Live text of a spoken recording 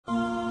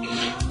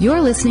You're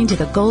listening to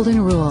The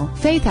Golden Rule,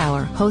 Faith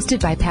Hour,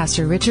 hosted by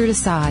Pastor Richard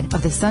Assad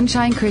of the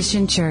Sunshine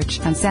Christian Church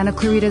on Santa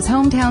Clarita's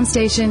hometown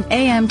station,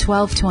 AM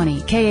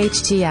 1220,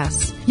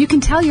 KHTS. You can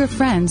tell your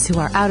friends who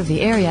are out of the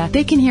area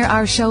they can hear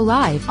our show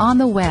live on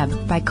the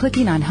web by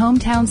clicking on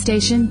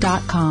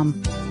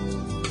hometownstation.com.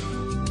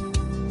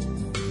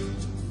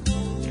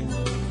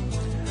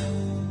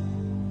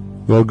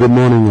 Well, good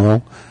morning,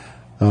 all.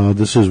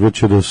 This is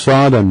Richard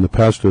Assad. I'm the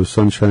pastor of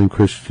Sunshine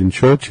Christian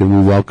Church, and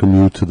we welcome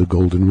you to The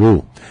Golden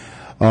Rule.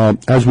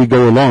 As we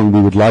go along, we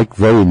would like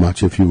very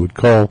much if you would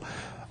call.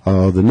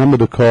 The number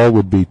to call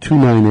would be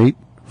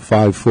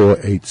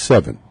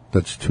 298-5487.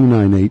 That's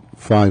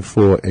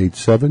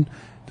 298-5487.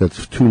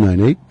 That's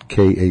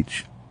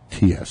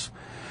 298-KHTS.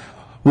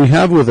 We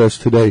have with us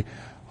today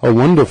a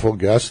wonderful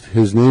guest.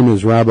 His name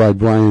is Rabbi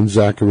Brian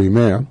Zachary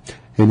Mayer,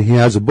 and he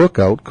has a book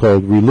out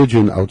called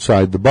Religion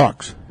Outside the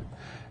Box.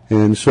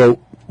 And so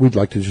we'd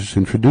like to just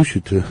introduce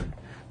you to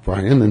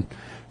Brian. And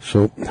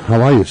so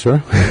how are you,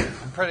 sir?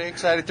 Pretty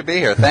excited to be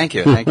here. Thank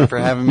you. Thank you for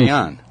having me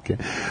on. Okay.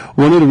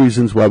 One of the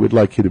reasons why we'd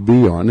like you to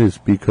be on is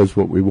because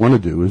what we want to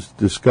do is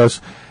discuss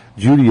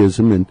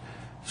Judaism and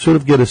sort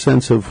of get a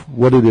sense of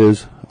what it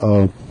is.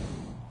 I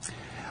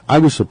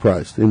was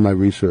surprised in my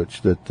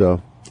research that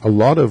a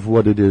lot of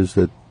what it is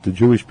that the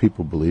Jewish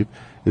people believe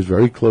is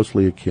very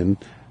closely akin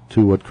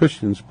to what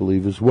Christians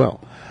believe as well.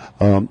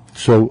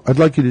 So I'd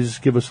like you to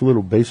just give us a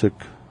little basic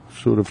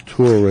sort of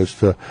tour as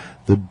to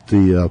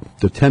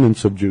the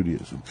tenets of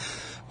Judaism.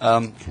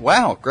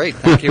 Wow, great.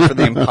 Thank you for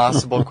the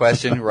impossible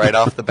question right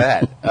off the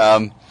bat.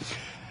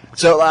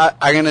 So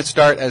I'm going to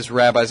start, as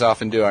rabbis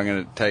often do, I'm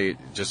going to tell you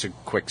just a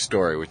quick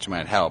story which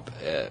might help.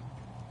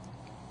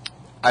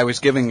 I was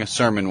giving a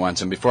sermon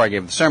once, and before I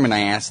gave the sermon,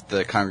 I asked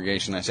the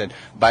congregation, I said,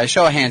 by a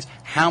show of hands,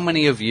 how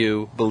many of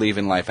you believe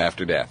in life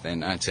after death?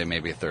 And I'd say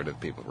maybe a third of the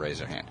people raise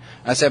their hand.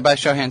 I said, by a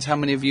show of hands, how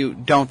many of you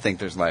don't think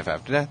there's life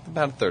after death?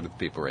 About a third of the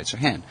people raise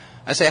their hand.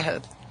 I say,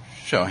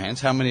 show of hands,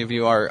 how many of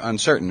you are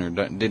uncertain or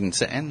didn't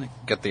say, and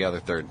get the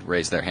other third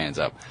raise their hands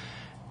up.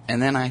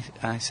 And then I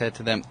said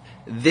to them,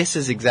 this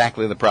is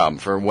exactly the problem.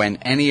 For when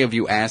any of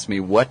you ask me,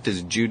 what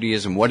does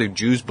Judaism, what do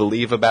Jews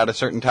believe about a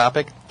certain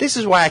topic? This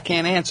is why I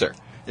can't answer.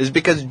 Is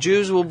because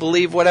Jews will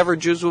believe whatever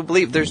Jews will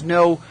believe. There's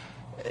no,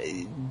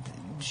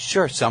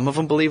 sure, some of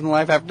them believe in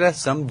life after death,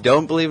 some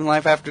don't believe in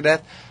life after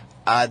death.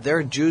 There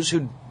are Jews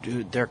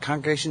there are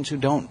congregations who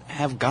don't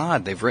have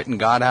God. They've written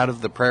God out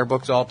of the prayer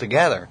books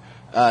altogether.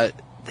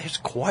 There's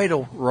quite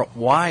a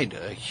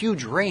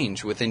huge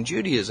range within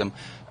Judaism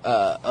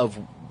of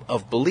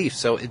belief.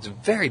 So it's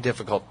very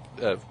difficult.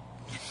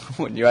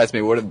 When you ask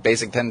me what are the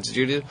basic tenets of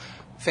Judaism,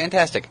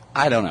 fantastic.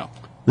 I don't know.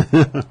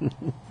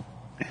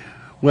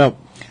 Well,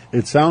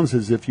 it sounds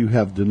as if you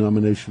have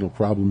denominational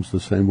problems the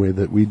same way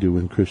that we do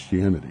in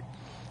Christianity.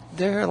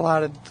 There are a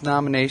lot of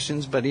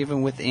denominations, but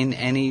even within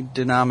any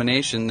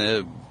denomination,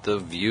 the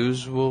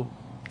views will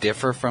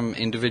differ from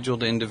individual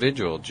to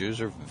individual. Jews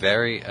are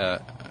very,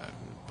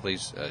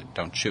 please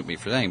don't shoot me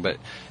for saying, but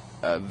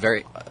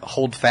very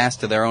hold fast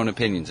to their own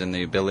opinions and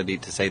the ability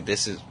to say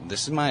this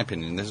is my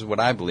opinion, this is what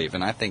I believe,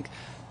 and I think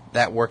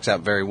that works out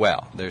very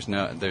well. There's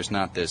not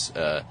this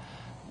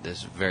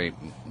very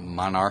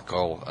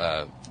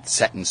monarchical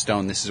set in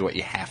stone. This is what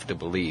you have to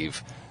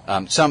believe.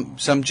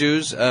 Some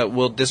Jews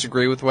will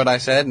disagree with what I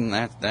said, and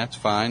that's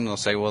fine. They'll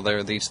say, well, there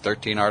are these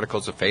 13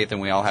 articles of faith,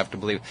 and we all have to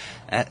believe.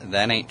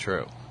 That ain't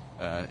true.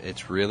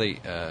 It's really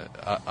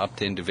up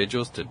to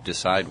individuals to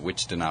decide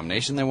which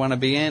denomination they want to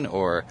be in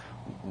or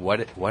what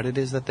it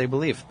is that they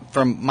believe.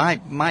 From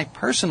my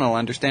personal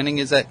understanding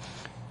is that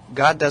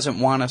God doesn't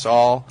want us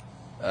all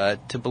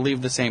to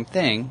believe the same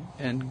thing,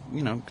 and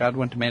God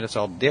wouldn't have made us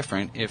all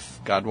different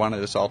if God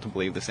wanted us all to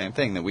believe the same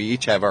thing. That we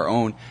each have our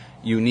own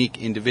unique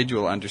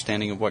individual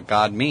understanding of what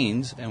God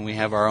means, and we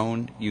have our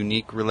own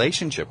unique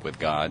relationship with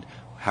God,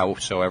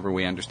 howsoever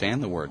we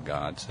understand the word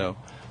God. So,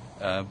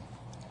 yeah.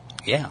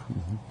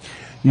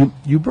 Mm-hmm.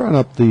 You brought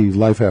up the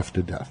life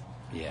after death.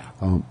 Yeah.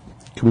 Can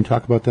we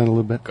talk about that a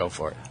little bit? Go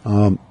for it.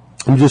 I'm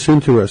just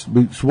interested.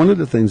 It's one of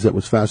the things that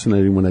was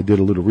fascinating when I did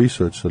a little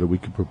research so that we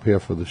could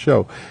prepare for the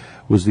show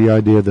was the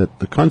idea that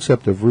the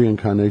concept of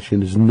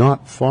reincarnation is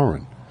not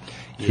foreign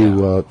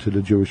to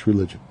the Jewish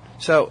religion.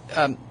 So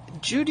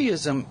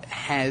Judaism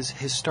has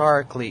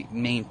historically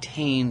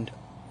maintained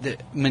the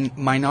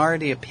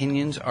minority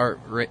opinions are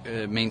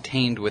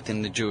maintained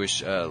within the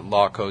Jewish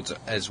law codes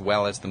as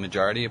well as the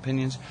majority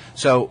opinions.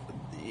 So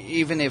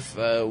even if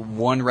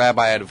one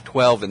rabbi out of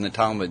 12 in the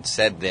Talmud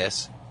said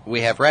this,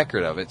 we have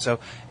record of it. So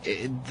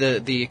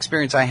the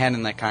experience I had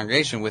in that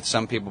congregation with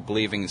some people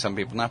believing and some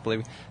people not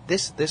believing,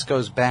 this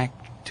goes back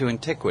to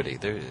antiquity.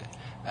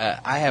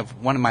 I have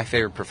one of my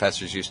favorite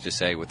professors used to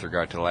say with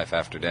regard to life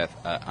after death,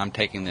 I'm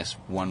taking this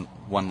one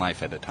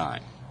life at a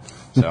time.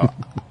 So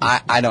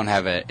I don't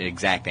have an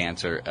exact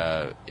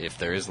answer if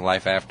there is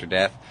life after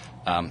death.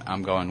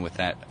 I'm going with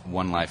that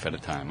one life at a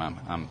time.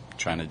 I'm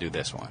trying to do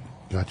this one.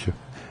 Gotcha.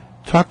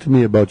 Talk to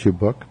me about your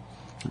book.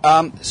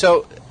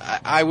 So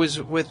I was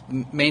with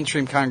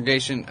mainstream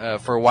congregation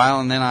for a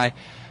while, and then I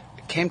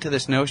came to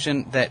this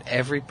notion that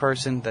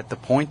that the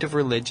point of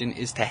religion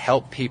is to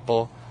help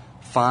people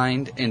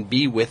find and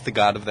be with the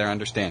God of their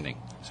understanding.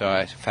 So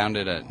I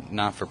founded a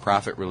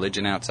not-for-profit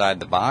Religion Outside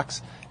the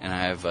Box, and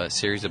I have a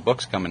series of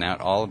books coming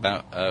out all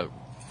about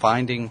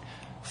finding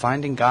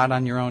God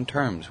on your own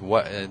terms.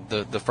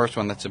 The first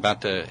one that's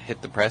about to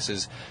hit the press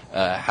is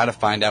how to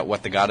find out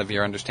what the God of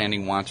your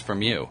understanding wants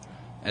from you,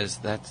 as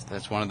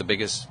that's one of the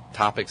biggest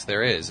topics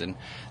there is. And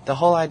the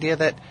whole idea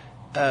that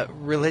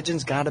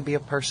religion's got to be a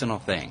personal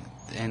thing,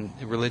 and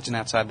Religion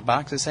Outside the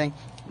Box is saying,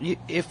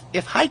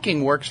 if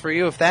hiking works for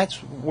you, if that's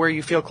where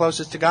you feel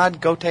closest to God,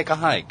 go take a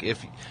hike.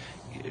 If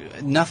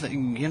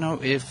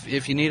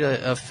you need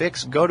a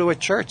fix, go to a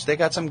church. They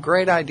got some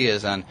great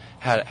ideas on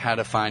how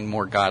to find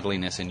more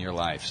godliness in your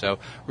life. So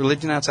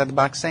Religion Outside the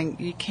Box saying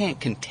you can't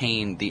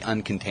contain the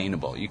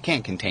uncontainable. You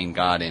can't contain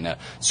God in a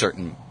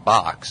certain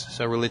box.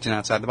 So Religion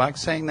Outside the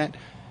Box saying that,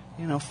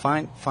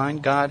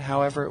 find God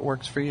however it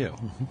works for you.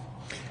 Mm-hmm.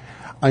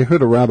 I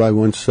heard a rabbi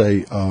once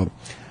say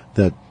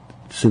that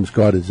since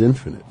God is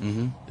infinite,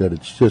 that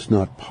it's just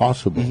not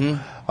possible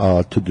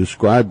to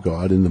describe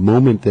God. In the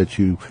moment that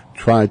you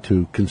try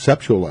to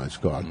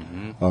conceptualize God,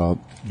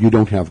 you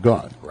don't have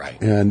God.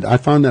 Right. And I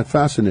found that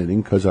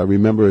fascinating because I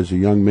remember as a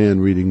young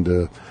man reading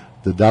the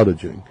Tao Te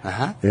Ching,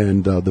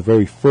 and the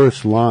very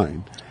first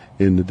line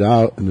in the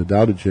Tao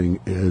Te Ching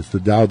is the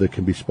Tao that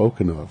can be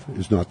spoken of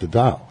is not the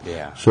Tao.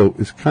 Yeah. So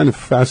it's kind of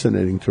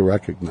fascinating to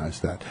recognize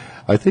that.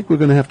 I think we're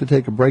going to have to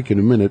take a break in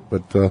a minute,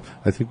 but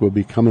I think we'll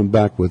be coming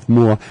back with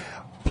more.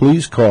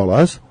 Please call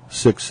us,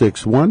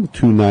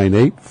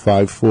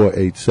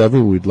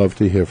 661-298-5487. We'd love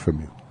to hear from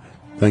you.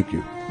 Thank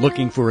you.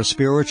 Looking for a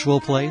spiritual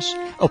place?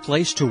 A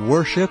place to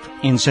worship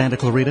in Santa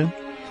Clarita?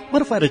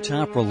 Want to find a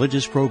top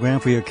religious program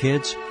for your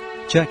kids?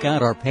 Check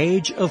out our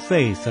Page of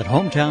Faith at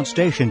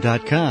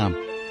hometownstation.com.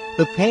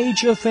 The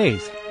Page of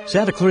Faith,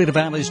 Santa Clarita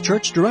Valley's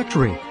church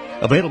directory,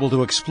 available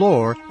to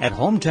explore at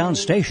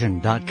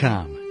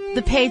hometownstation.com.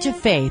 The Page of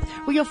Faith,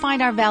 where you'll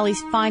find our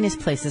valley's finest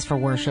places for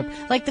worship,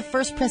 like the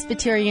First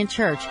Presbyterian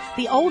Church,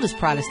 the oldest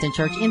Protestant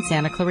church in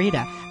Santa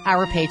Clarita.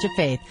 Our Page of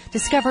Faith.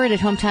 Discover it at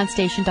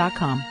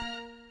hometownstation.com.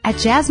 At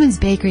Jasmine's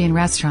Bakery and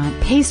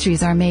Restaurant,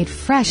 pastries are made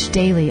fresh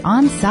daily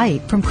on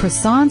site, from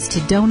croissants to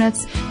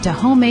donuts to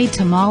homemade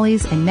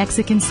tamales and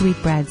Mexican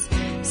sweetbreads.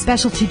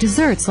 Specialty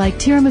desserts like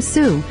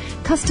tiramisu,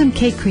 custom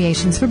cake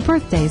creations for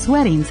birthdays,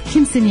 weddings,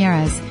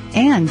 quinceañeras,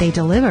 and they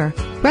deliver.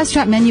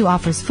 Restaurant menu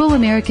offers full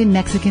American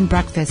Mexican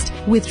breakfast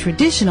with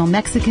traditional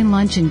Mexican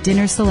lunch and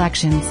dinner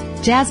selections.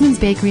 Jasmine's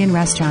Bakery and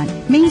Restaurant,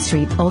 Main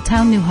Street, Old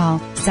Town Newhall,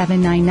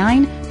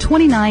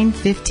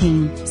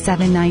 799-2915.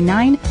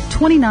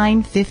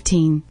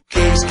 799-2915.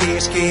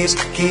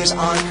 Keys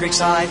on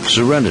Creekside.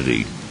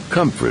 Serenity,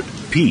 comfort,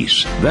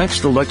 peace. That's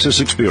the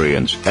Lexus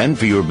experience. And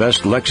for your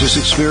best Lexus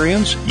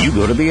experience, you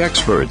go to the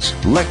experts.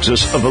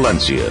 Lexus of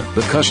Valencia,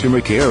 the customer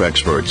care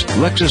experts.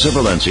 Lexus of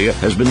Valencia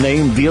has been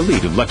named the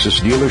elite of Lexus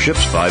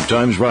dealerships 5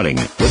 times running.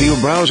 Whether you're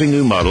browsing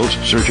new models,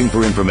 searching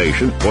for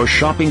information, or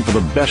shopping for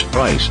the best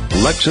price,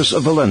 Lexus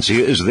of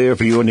Valencia is there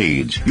for your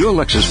needs. Your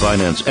Lexus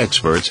finance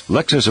experts,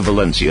 Lexus of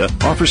Valencia,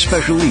 offer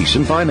special lease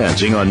and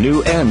financing on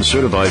new and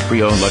certified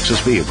pre-owned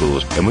Lexus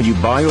vehicles. And when you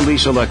buy or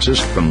lease a Lexus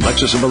from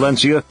Lexus of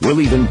Valencia, we'll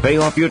even pay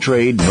off your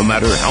trade no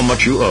matter how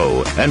much you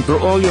owe. And for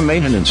all your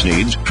maintenance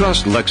needs,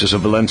 trust Lexus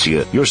of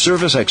Valencia, your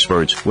service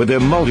experts with their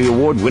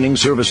multi-award-winning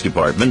service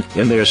department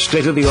in their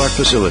state-of-the-art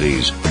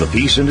facilities. For the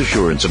peace and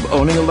assurance of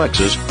owning a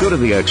Lexus, go to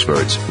the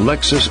experts.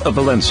 Lexus of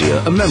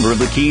Valencia, a member of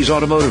the Keys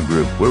Automotive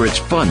Group, where it's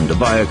fun to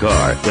buy a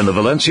car. In the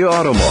Valencia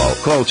Auto Mall,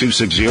 call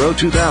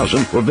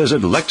 260-2000 or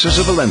visit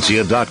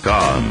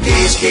lexusofvalencia.com.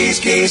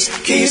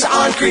 Keys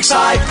on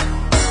Creekside.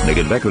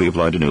 Negative equity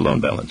applied to new loan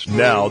balance.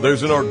 Now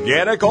there's an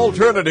organic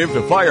alternative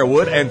to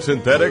firewood and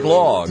synthetic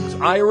logs.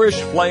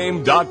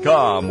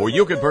 IrishFlame.com, where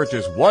you can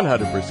purchase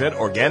 100%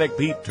 organic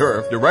peat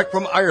turf direct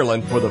from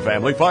Ireland for the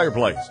family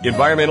fireplace.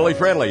 Environmentally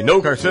friendly,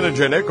 no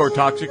carcinogenic or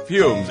toxic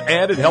fumes,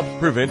 and it helps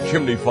prevent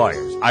chimney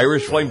fires.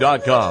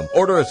 IrishFlame.com.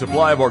 Order a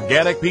supply of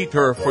organic peat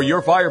turf for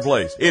your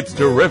fireplace. It's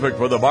terrific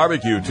for the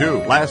barbecue, too.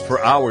 Lasts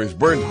for hours,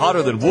 burns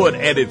hotter than wood,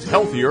 and it's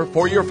healthier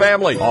for your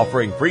family.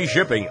 Offering free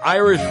shipping.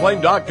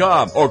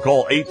 IrishFlame.com or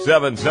call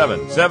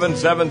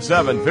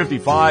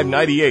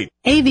 877-777-5598.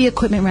 AV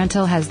Equipment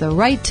Rental has the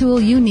right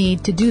tool you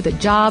need to do the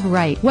job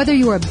right. Whether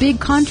you're a big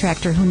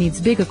contractor who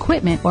needs big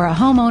equipment or a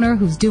homeowner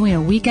who's doing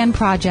a weekend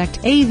project,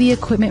 AV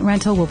Equipment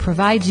Rental will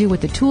provide you with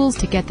the tools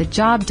to get the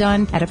job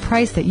done at a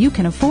price that you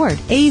can afford.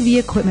 AV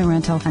Equipment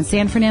Rental on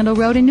San Fernando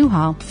Road in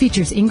Newhall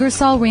features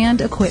Ingersoll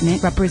Rand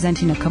equipment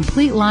representing a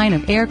complete line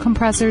of air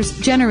compressors,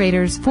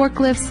 generators,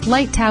 forklifts,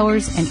 light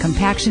towers, and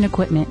compaction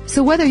equipment.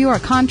 So whether you're a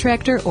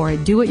contractor or a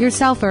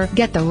do-it-yourselfer,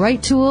 get the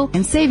right tool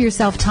and save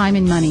yourself time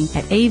and money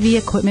at AV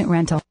Equipment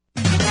Rental.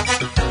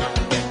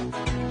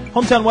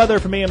 Hometown weather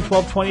from AM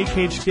 1220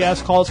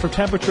 KHTS calls for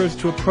temperatures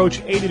to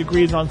approach 80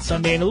 degrees on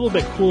Sunday and a little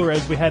bit cooler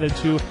as we head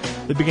into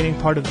the beginning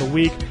part of the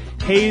week.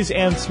 Haze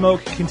and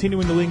smoke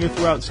continuing to linger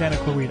throughout Santa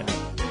Clarita.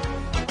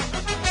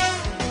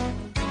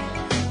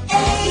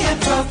 AM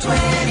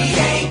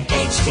 1220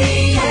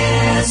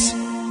 KHTS.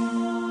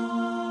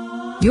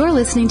 You're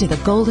listening to The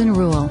Golden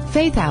Rule,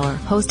 Faith Hour,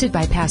 hosted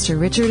by Pastor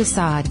Richard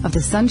Assad of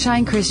the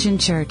Sunshine Christian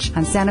Church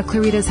on Santa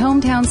Clarita's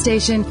hometown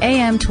station,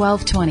 AM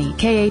 1220,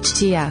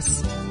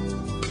 KHTS.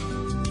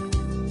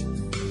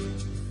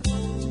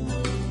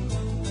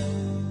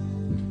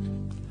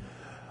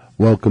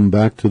 Welcome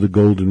back to The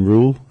Golden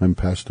Rule. I'm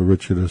Pastor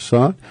Richard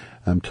Assad.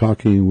 I'm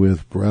talking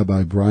with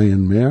Rabbi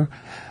Brian Mayer.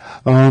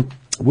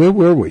 Where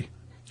were we?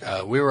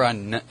 We were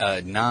on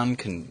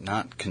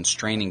not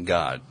constraining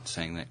God,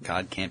 saying that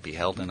God can't be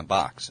held in a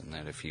box, and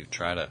that if you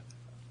try to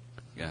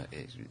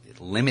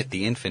limit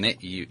the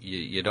infinite,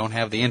 you don't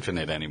have the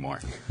infinite anymore.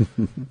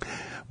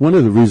 One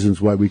of the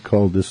reasons why we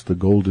call this the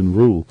Golden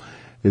Rule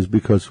is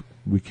because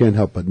we can't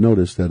help but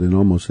notice that in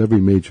almost every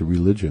major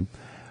religion,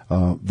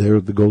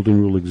 the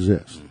Golden Rule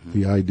exists. Mm-hmm.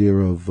 The idea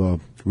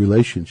of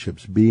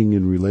relationships, being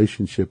in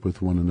relationship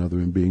with one another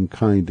and being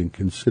kind and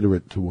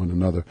considerate to one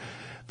another,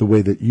 the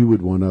way that you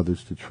would want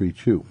others to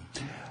treat you.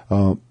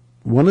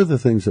 One of the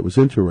things that was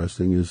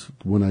interesting is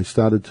when I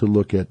started to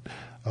look at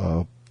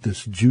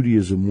this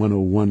Judaism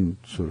 101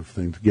 sort of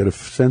thing, to get a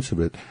sense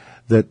of it,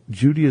 that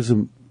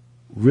Judaism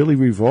really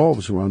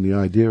revolves around the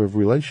idea of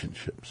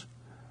relationships.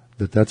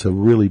 That's a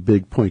really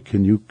big point.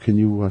 Can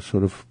you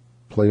sort of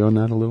play on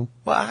that a little?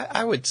 Well,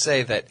 I would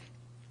say that,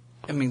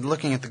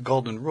 looking at the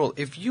Golden Rule,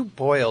 if you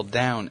boil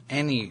down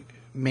any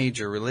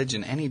major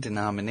religion, any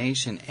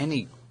denomination,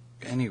 any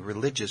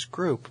religious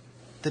group,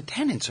 the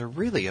tenets are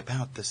really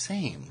about the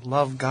same.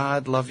 Love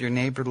God, love your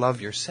neighbor,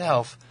 love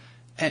yourself.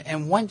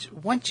 And once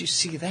you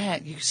see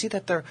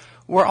that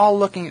we're all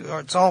looking, or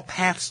it's all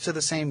paths to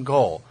the same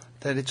goal.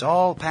 That it's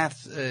all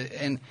paths,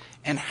 and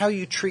how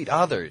you treat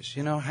others.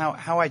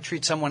 How I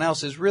treat someone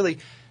else is really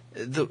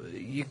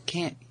you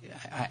can't.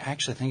 I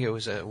actually think it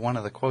was one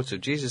of the quotes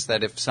of Jesus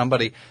that if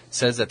somebody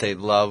says that they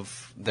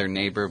love their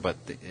neighbor, but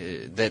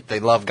that they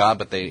love God,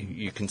 but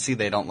you can see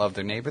they don't love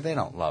their neighbor, they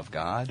don't love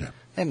God. Yeah.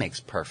 That makes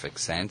perfect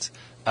sense.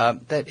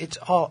 That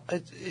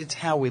it's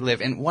how we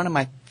live. And one of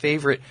my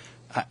favorite,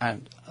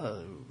 I'm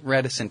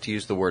reticent to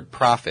use the word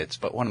prophets,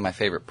 but one of my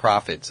favorite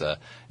prophets,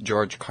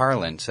 George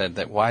Carlin, said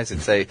that why does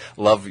it say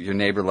love your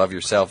neighbor, love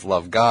yourself,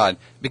 love God?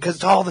 Because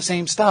it's all the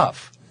same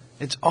stuff.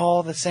 It's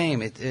all the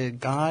same.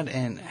 God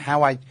and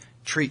how I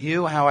treat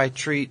you, how I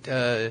treat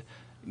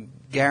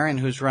Garen,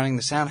 who's running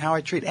the sound, how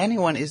I treat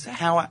anyone is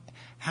how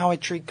I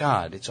treat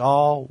God. It's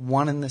all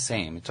one and the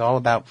same. It's all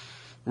about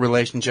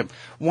relationship.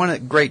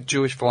 One great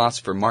Jewish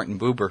philosopher, Martin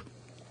Buber,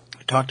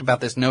 talked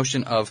about this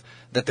notion of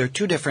that there are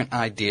two different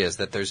ideas,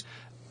 that there's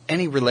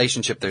any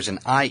relationship, there's an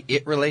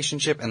I-it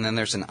relationship, and then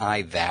there's an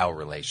I-thou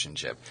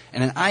relationship.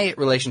 And an I-it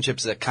relationship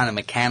is a kind of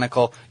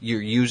mechanical,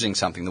 you're using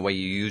something the way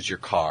you use your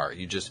car.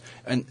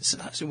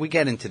 So we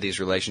get into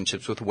these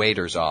relationships with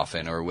waiters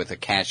often, or with a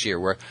cashier,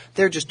 where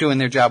they're just doing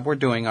their job, we're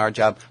doing our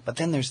job. But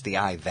then there's the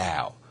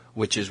I-thou,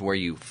 which is where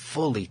you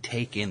fully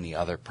take in the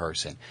other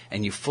person,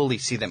 and you fully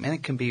see them. And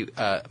it can be,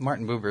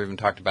 Martin Buber even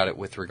talked about it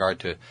with regard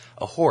to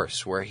a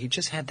horse, where he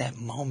just had that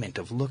moment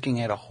of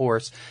looking at a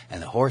horse, and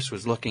the horse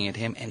was looking at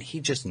him, and he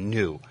just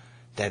knew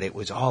that it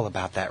was all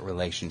about that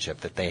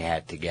relationship that they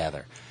had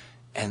together.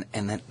 And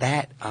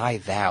that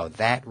I-thou,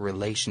 that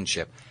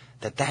relationship,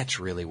 that's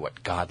really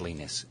what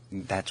godliness,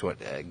 that's what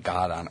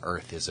God on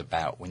earth is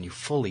about, when you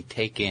fully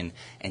take in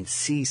and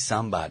see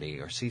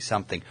somebody or see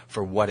something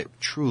for what it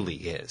truly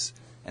is.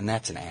 And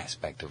that's an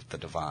aspect of the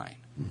divine.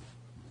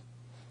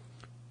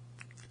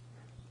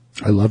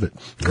 I love it.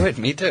 Good,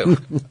 me too.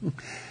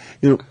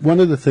 One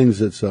of the things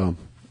that's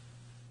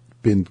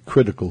been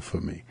critical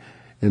for me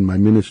in my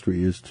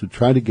ministry is to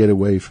try to get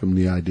away from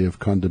the idea of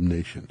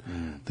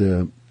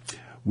condemnation.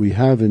 We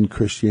have in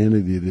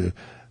Christianity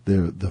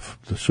the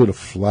sort of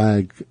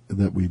flag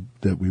that we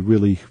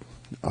really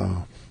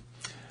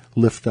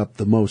lift up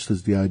the most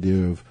is the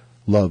idea of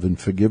love and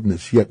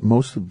forgiveness. Yet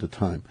most of the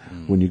time,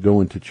 when you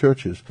go into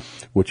churches,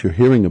 what you're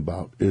hearing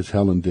about is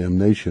hell and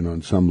damnation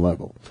on some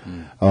level.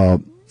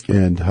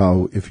 And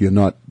how if you're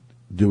not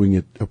doing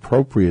it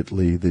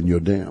appropriately, then you're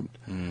damned.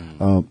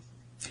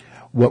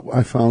 What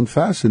I found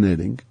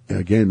fascinating,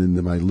 again,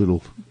 in my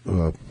little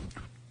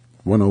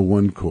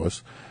 101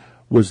 course,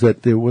 was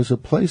that there was a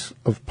place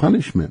of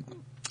punishment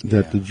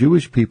that the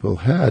Jewish people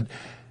had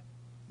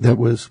that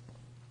was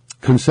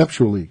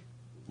conceptually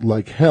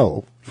like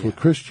hell for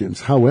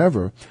Christians.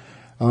 However,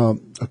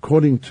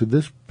 according to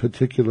this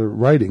particular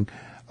writing,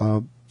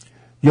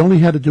 you only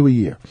had to do a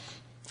year.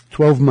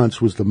 12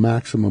 months was the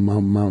maximum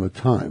amount of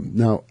time.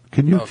 Now,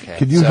 can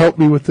you help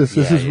me with this?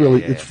 This is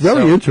really it's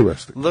very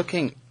interesting.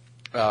 Looking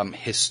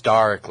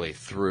historically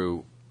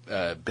through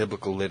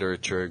biblical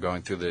literature,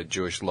 going through the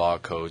Jewish law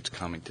codes,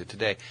 coming to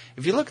today,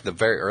 if you look at the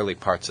very early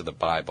parts of the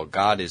Bible,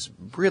 God is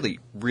really,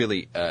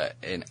 really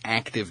an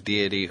active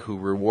deity who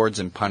rewards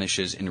and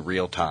punishes in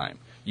real time.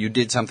 You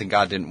did something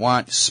God didn't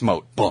want,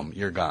 smote, boom,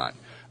 you're gone.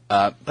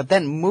 But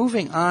then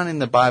moving on in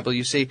the Bible,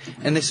 you see,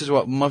 and this is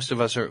what most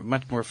of us are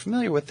much more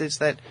familiar with, is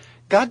that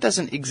God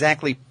doesn't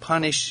exactly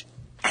punish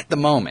at the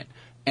moment,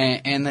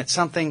 and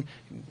that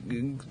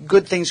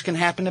good things can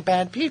happen to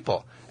bad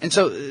people. And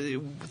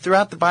so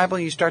throughout the Bible,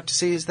 you start to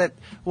see is that,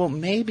 well,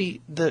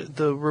 maybe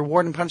the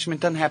reward and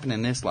punishment doesn't happen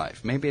in this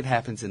life. Maybe it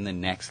happens in the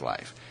next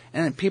life.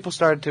 And then people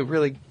started to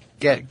really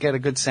get a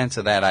good sense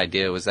of that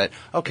idea, was that,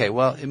 okay,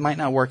 well, it might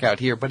not work out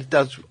here, but it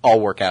does all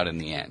work out in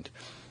the end.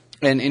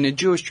 And in a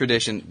Jewish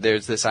tradition,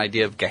 there's this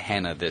idea of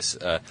Gehenna, this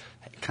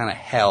kind of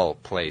hell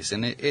place.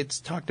 And it's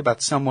talked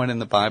about somewhat in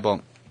the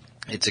Bible.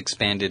 It's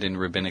expanded in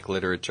rabbinic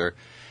literature.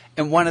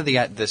 And one of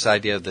this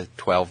idea of the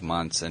 12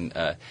 months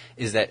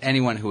is that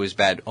anyone who is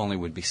bad only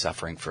would be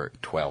suffering for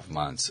 12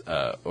 months,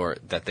 or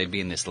that they'd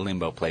be in this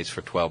limbo place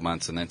for 12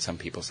 months. And then some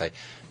people say,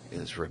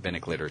 it's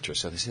rabbinic literature.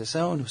 So they say,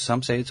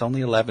 some say it's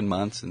only 11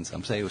 months, and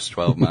some say it was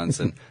 12 months.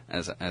 And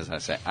as I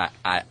say,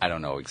 I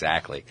don't know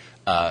exactly.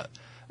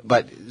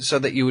 But so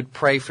that you would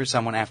pray for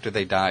someone after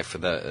they die for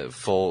the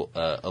full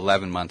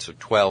 11 months or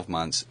 12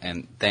 months,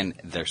 and then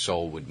their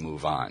soul would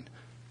move on.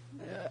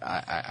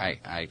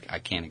 I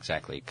can't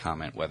exactly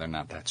comment whether or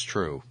not that's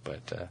true,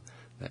 but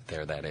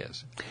that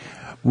is.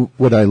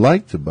 What I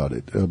liked about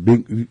it,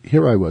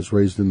 here I was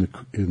raised in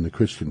the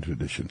Christian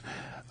tradition,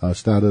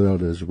 started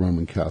out as a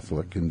Roman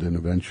Catholic, and then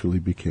eventually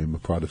became a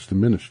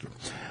Protestant minister.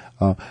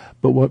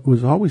 But what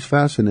was always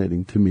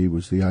fascinating to me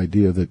was the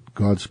idea that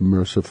God's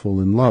merciful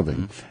and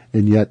loving,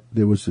 and yet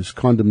there was this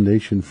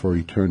condemnation for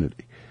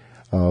eternity.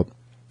 I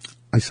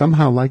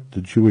somehow liked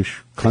the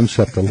Jewish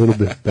concept a little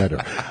bit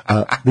better.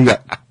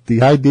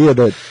 The idea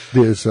that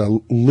there's a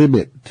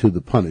limit to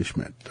the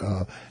punishment,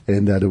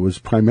 and that it was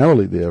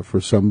primarily there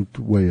for some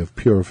way of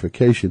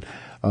purification,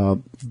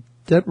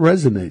 that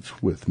resonates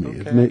with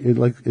me.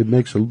 Okay. It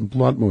makes a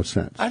lot more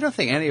sense. I don't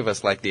think any of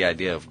us like the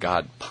idea of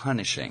God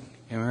punishing.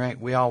 Right?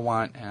 We all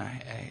want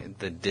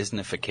the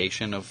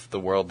Disneyfication of the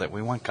world, that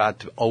we want God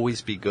to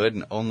always be good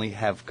and only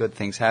have good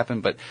things happen.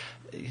 But,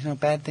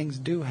 bad things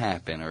do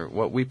happen, or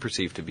what we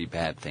perceive to be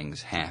bad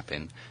things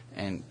happen.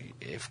 And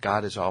if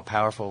God is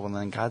all-powerful, well,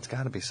 then God's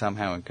got to be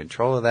somehow in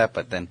control of that.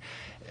 But then,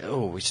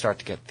 we start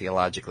to get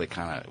theologically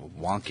kind of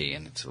wonky,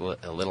 and it's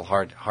a little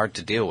hard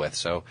to deal with.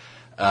 So,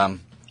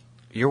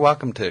 you're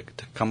welcome to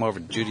come over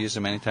to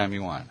Judaism anytime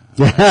you want.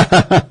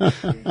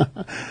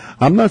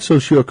 I'm not so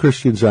sure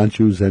Christians aren't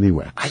Jews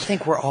anyway. I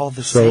think we're all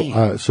the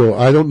same. So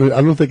I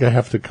don't think I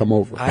have to come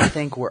over. I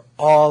think we're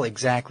all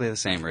exactly the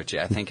same, Richie.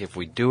 I think if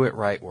we do it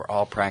right, we're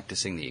all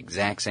practicing the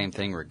exact same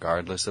thing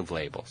regardless of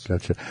labels.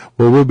 Gotcha.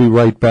 Well, we'll be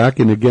right back.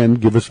 And again,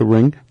 give us a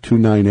ring,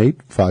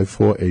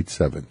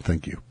 298-5487.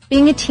 Thank you.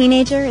 Being a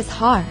teenager is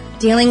hard.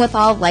 Dealing with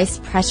all of life's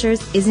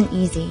pressures isn't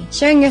easy.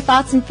 Sharing your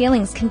thoughts and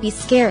feelings can be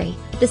scary.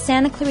 The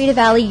Santa Clarita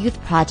Valley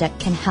Youth Project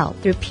can help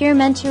through peer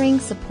mentoring,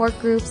 support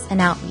groups,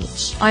 and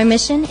outreach. Our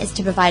mission is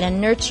to provide a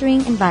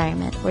nurturing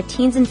environment where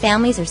teens and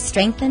families are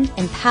strengthened,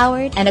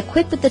 empowered, and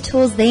equipped with the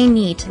tools they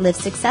need to live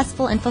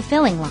successful and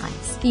fulfilling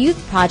lives. The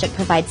Youth Project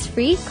provides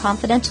free,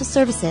 confidential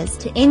services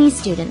to any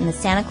student in the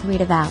Santa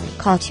Clarita Valley.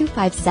 Call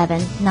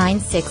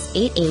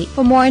 257-9688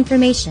 for more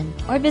information,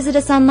 or visit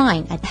us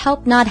online at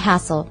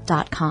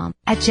helpnothassle.com.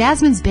 At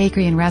Jasmine's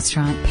Bakery and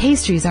Restaurant,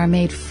 pastries are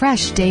made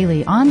fresh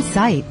daily on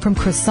site, from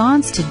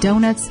croissants to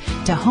donuts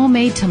to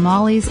homemade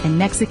tamales and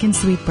Mexican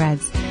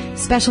sweetbreads.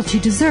 Specialty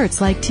desserts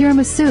like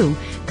tiramisu,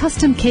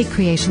 custom cake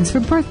creations for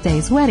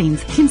birthdays,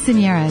 weddings,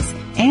 quinceañeras,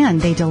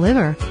 and they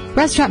deliver.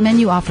 Restaurant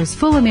menu offers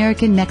full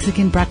American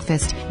Mexican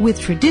breakfast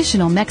with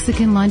traditional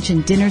Mexican lunch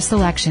and dinner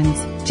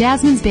selections.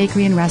 Jasmine's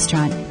Bakery and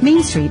Restaurant,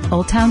 Main Street,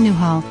 Old Town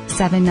Newhall,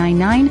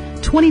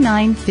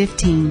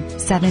 799-2915,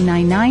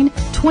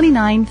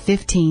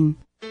 799-2915.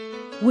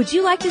 Would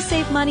you like to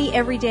save money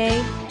every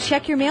day?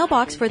 Check your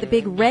mailbox for the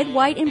big red,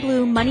 white, and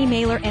blue Money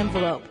Mailer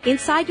envelope.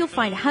 Inside, you'll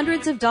find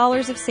hundreds of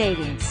dollars of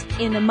savings.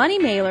 In the Money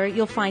Mailer,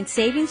 you'll find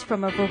savings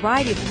from a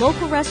variety of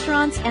local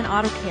restaurants and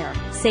auto care.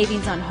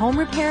 Savings on home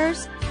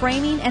repairs,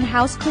 framing and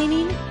house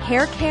cleaning,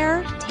 hair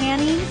care,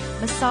 tanning,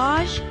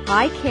 massage,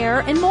 eye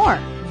care, and more.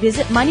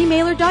 Visit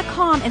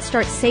moneymailer.com and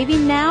start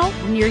saving now,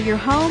 near your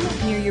home,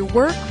 near your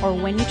work, or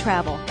when you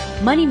travel.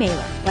 Money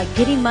Mailer, like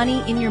getting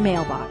money in your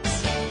mailbox.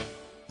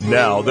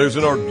 Now there's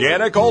an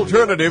organic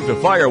alternative to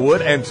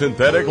firewood and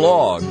synthetic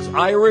logs.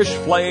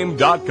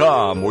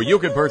 IrishFlame.com, where you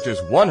can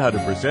purchase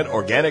 100%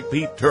 organic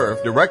peat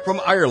turf direct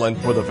from Ireland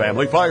for the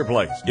family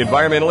fireplace.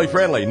 Environmentally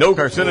friendly, no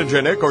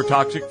carcinogenic or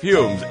toxic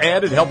fumes,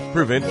 and it helps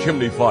prevent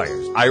chimney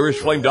fires.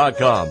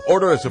 IrishFlame.com.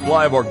 Order a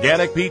supply of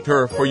organic peat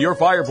turf for your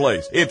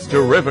fireplace. It's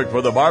terrific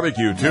for the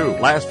barbecue, too.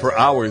 Lasts for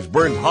hours,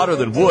 burns hotter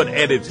than wood,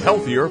 and it's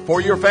healthier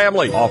for your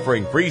family.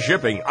 Offering free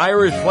shipping.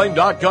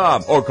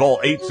 IrishFlame.com or call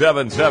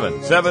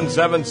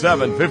 877-777-5598.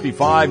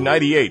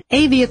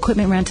 AV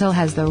Equipment Rental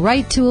has the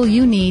right tool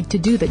you need to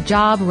do the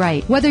job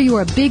right. Whether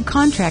you're a big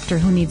contractor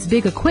who needs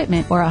big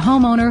equipment or a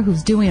homeowner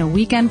who's doing a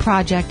weekend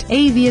project,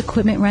 AV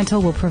Equipment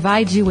Rental will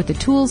provide you with the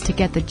tools to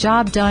get the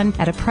job done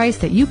at a price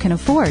that you can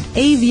afford.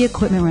 AV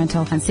Equipment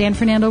Rental on San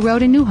Fernando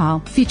Road in Newhall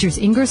features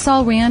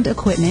Ingersoll Rand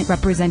equipment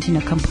representing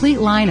a complete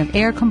line of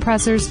air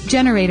compressors,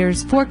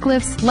 generators,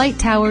 forklifts, light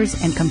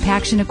towers, and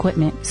compaction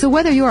equipment. So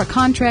whether you're a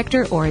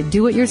contractor or a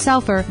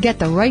do-it-yourselfer, get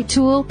the right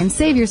tool and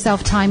save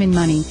yourself time and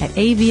money at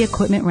AV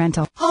Equipment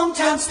Rental.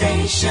 Hometown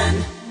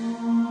Station.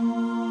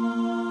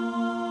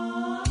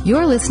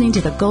 You're listening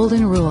to The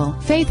Golden Rule,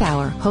 Faith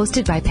Hour,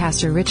 hosted by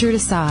Pastor Richard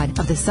Assad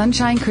of the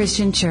Sunshine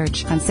Christian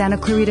Church on Santa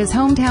Clarita's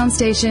hometown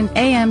station,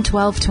 AM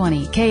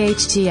 1220,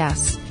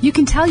 KHTS. You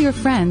can tell your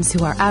friends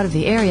who are out of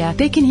the area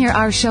they can hear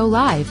our show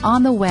live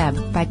on the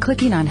web by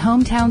clicking on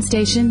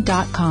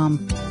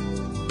hometownstation.com.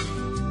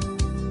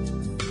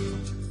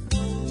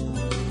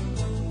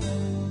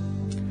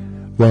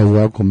 Well,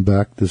 welcome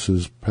back. This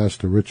is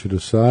Pastor Richard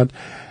Assad,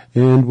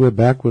 and we're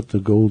back with the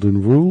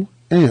Golden Rule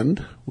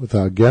and with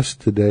our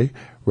guest today,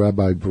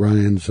 Rabbi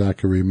Brian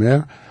Zachary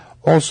Mayer.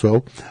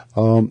 Also,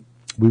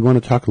 we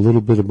want to talk a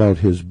little bit about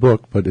his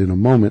book, but in a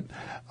moment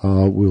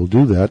we'll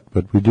do that.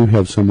 But we do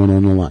have someone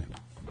on the line.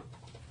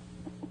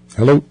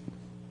 Hello.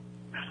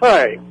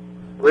 Hi,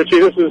 Richie.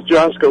 This is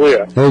John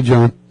Scalia. Hey,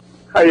 John.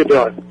 How you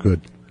doing?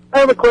 Good. I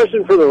have a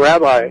question for the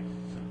rabbi.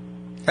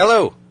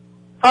 Hello.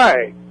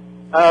 Hi.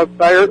 I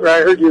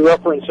heard you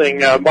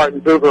referencing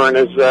Martin Buber and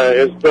his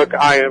book.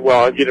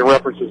 You didn't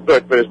reference his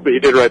book, but he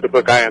did write the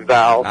book I Am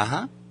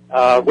Thou.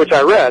 Which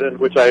I read and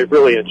which I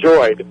really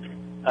enjoyed.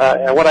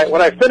 And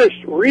when I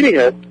finished reading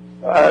it,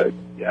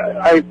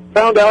 I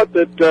found out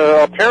that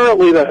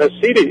apparently the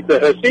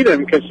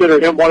Hasidim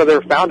considered him one of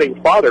their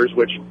founding fathers,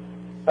 which,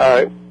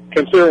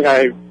 considering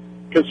my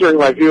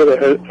view of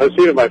the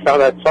Hasidim, I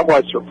found that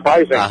somewhat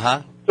surprising.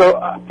 So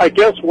I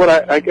guess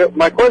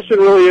my question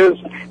really is,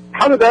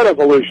 how did that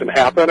evolution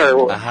happen,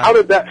 or how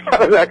did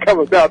that come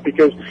about?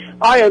 Because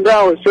I Am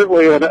Thou is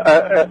certainly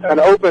an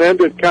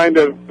open-ended kind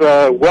of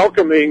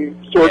welcoming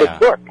sort of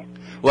book.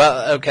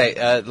 Well,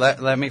 okay.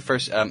 Let me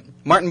first.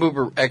 Martin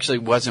Buber actually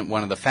wasn't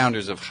one of the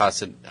founders of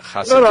Hasid.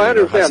 No, I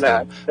understand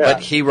that. Yeah.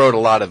 But he wrote a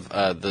lot of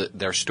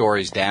their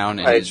stories down,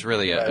 and is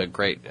really a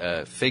great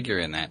figure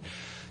in that.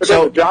 But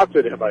they've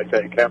adopted him, I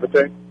think, haven't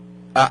they?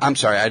 I'm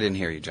sorry, I didn't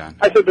hear you, John.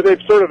 I said, but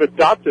they've sort of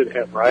adopted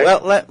him, right?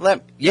 Well,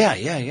 yeah.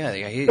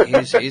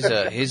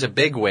 He's a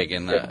bigwig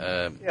in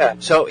the.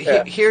 So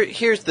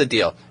here's the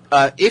deal.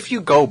 If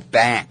you go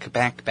back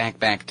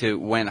to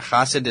when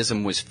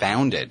Hasidism was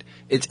founded,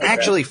 it's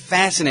actually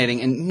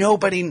fascinating, and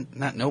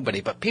not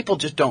nobody, but people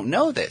just don't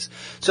know this.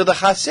 So the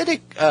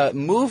Hasidic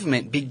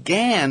movement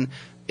began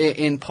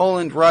in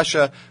Poland,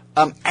 Russia,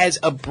 as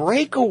a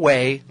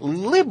breakaway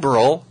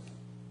liberal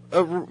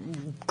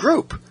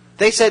group.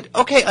 They said,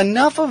 okay,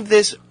 enough of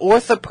this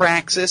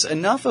orthopraxis,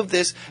 enough of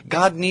this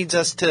God needs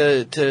us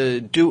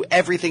to do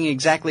everything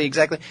exactly.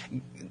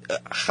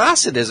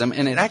 Hasidism,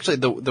 and it actually,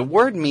 the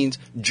word means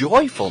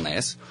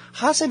joyfulness.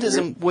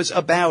 Hasidism was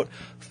about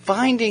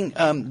finding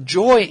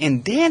joy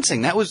in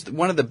dancing. That was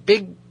one of the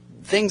big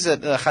things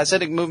that the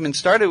Hasidic movement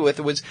started with,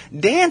 was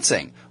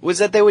dancing, was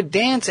that they would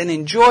dance and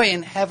enjoy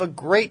and have a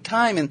great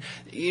time. And,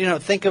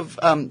 think of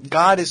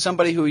God as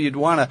somebody who you'd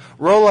want to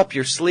roll up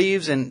your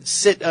sleeves and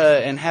sit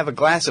and have a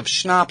glass of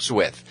schnapps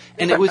with.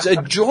 And it was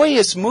a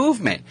joyous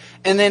movement.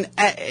 And then,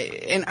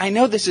 and I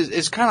know this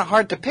is kind of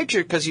hard to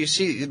picture because you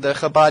see the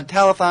Chabad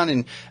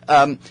telethon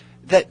and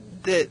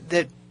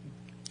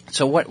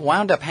so what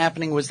wound up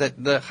happening was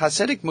that the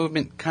Hasidic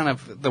movement, kind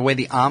of the way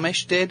the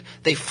Amish did,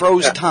 they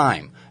froze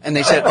time. And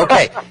they said,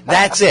 okay,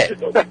 that's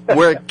it.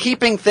 We're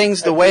keeping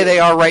things the way they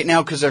are right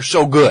now because they're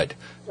so good.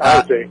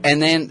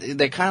 And then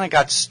they kind of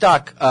got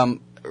stuck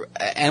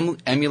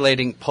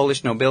emulating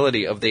Polish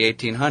nobility of the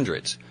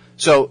 1800s.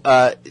 So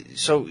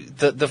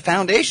the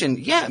foundation,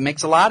 it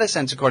makes a lot of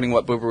sense according to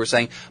what Buber was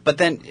saying, but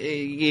then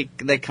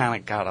they kind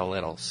of got a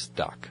little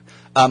stuck.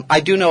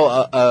 I do know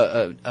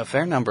a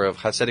fair number of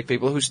Hasidic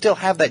people who still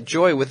have that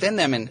joy within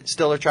them and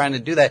still are trying to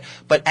do that,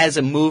 but as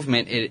a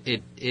movement,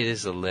 it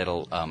is a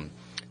little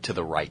to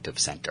the right of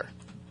center.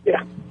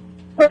 Yeah.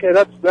 Okay,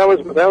 that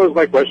was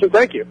my question.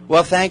 Thank you.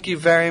 Well, thank you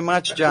very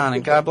much, John,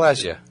 and God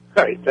bless you.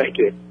 All right, thank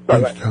you.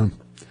 Bye-bye. Thanks, John.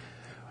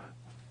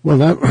 Well,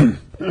 that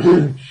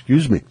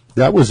excuse me.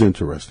 That was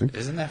interesting.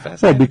 Isn't that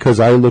fascinating? Well, because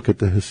I look at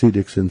the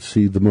Hasidics and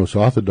see the most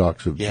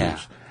orthodox of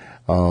Jews,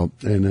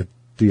 and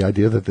the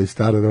idea that they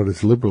started out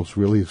as liberals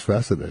really is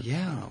fascinating.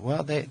 Yeah.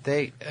 Well,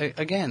 they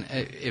again,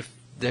 if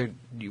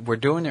we're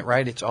doing it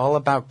right, it's all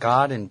about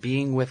God and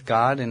being with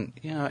God, and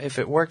if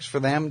it works for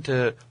them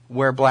to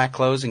wear black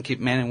clothes and keep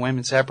men and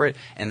women separate,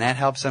 and that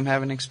helps them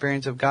have an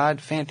experience of God,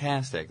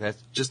 fantastic.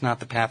 That's just not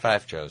the path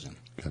I've chosen.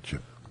 Gotcha.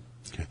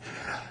 Okay.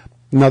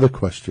 Another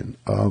question.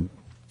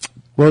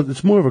 Well,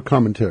 it's more of a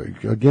commentary.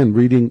 Again,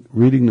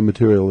 reading the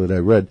material that I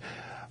read,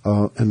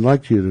 and I'd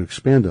like you to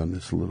expand on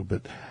this a little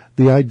bit.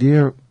 The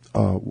idea,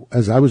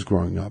 as I was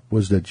growing up,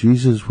 was that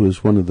Jesus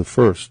was one of the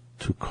first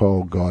to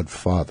call God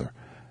Father.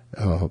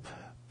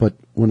 But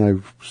when I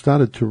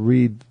started to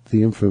read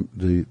the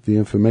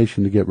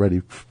information to get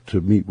ready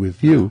to meet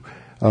with you,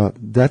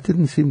 that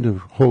didn't seem to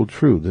hold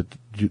true. That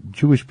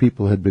Jewish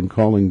people had been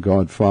calling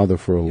God Father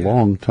for a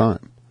long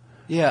time.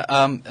 Yeah.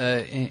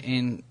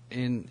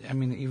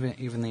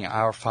 Even the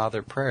Our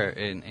Father prayer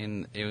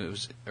it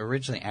was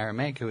originally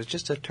Aramaic. It was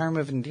just a term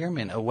of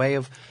endearment, a way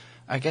of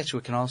I guess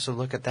we can also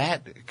look at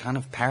that kind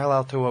of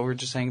parallel to what we were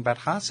just saying about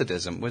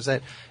Hasidism, was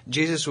that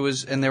Jesus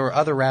was, and there were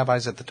other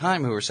rabbis at the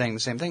time who were saying the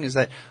same thing, is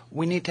that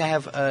we need to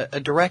have a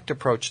direct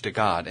approach to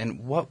God.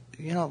 And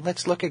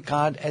let's look at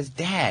God as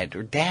Dad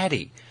or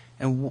Daddy.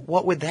 And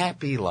what would that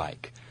be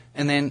like?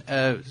 And then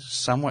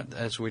somewhat,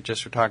 as we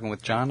just were talking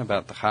with John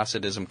about the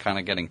Hasidism kind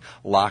of getting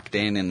locked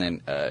in and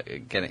then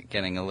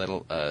getting a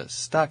little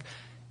stuck.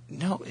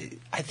 No,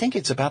 I think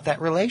it's about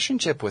that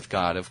relationship with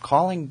God, of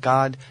calling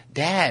God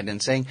Dad and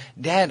saying,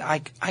 Dad, I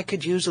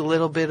could use a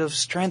little bit of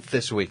strength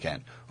this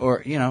weekend.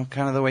 Or,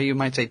 kind of the way you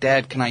might say,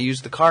 Dad, can I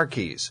use the car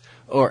keys?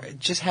 Or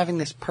just having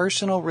this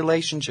personal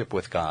relationship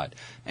with God.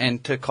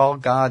 And to call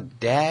God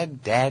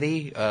Dad,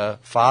 Daddy,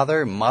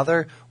 Father,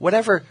 Mother,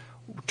 whatever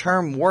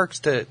term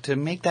works to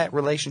make that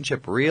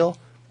relationship real,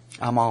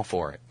 I'm all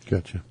for it.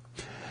 Gotcha.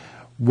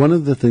 One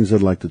of the things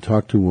I'd like to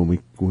talk to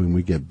when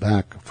we get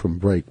back from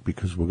break,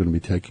 because we're going to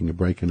be taking a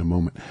break in a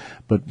moment,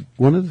 but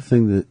one of the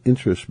things that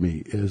interests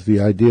me is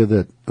the idea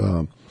that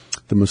the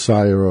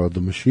Messiah or the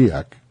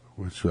Mashiach,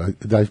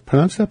 did I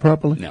pronounce that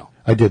properly? No.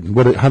 I didn't.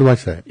 How do I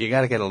say it? You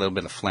got to get a little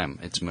bit of phlegm.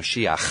 It's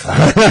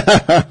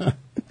Mashiach.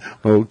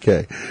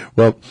 Okay.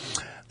 Well,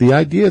 the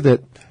idea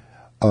that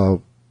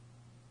how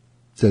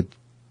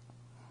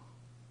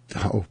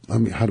do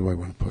I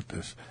want to put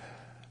this?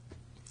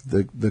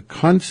 The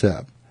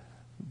concept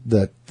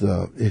that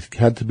it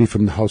had to be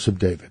from the house of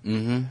David.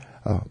 Mm-hmm.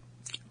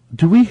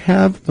 Do we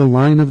have the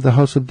line of the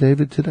house of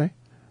David today?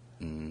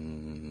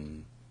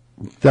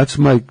 That's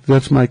my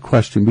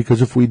question,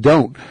 because if we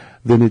don't,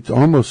 then it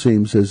almost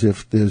seems as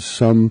if there's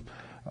some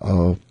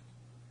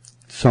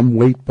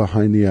weight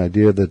behind the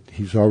idea that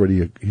he's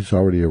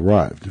already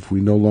arrived. If we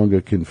no longer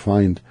can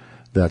find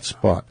that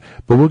spot.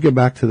 But we'll get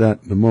back to that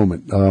in a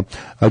moment.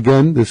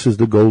 Again, this is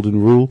the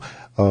Golden Rule.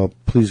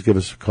 Please give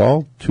us a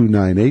call,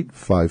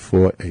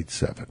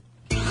 298-5487.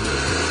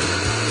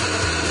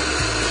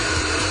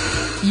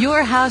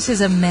 Your house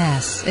is a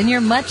mess, and you're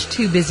much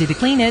too busy to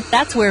clean it.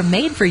 That's where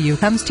Made For You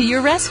comes to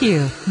your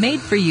rescue. Made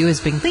For You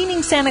has been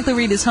cleaning Santa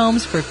Clarita's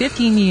homes for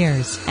 15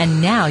 years.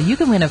 And now you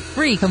can win a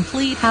free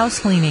complete house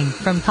cleaning.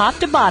 From top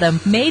to bottom,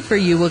 Made For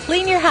You will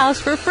clean your house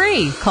for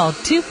free. Call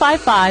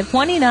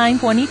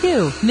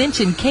 255-2922.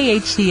 Mention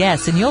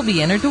KHTS and you'll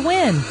be entered to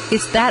win.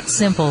 It's that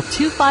simple,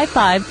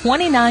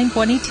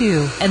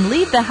 255-2922. And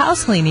leave the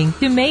house cleaning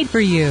to Made For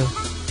You.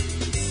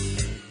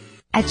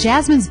 At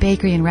Jasmine's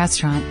Bakery and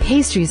Restaurant,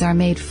 pastries are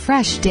made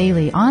fresh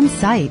daily on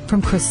site,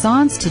 from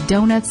croissants to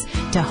donuts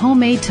to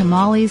homemade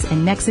tamales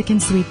and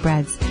Mexican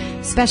sweetbreads.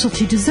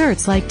 Specialty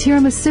desserts like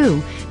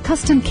tiramisu,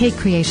 custom cake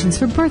creations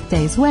for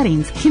birthdays,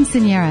 weddings,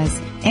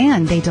 quinceañeras,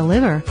 and they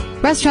deliver.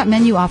 Restaurant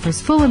menu offers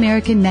full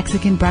American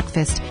Mexican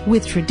breakfast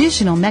with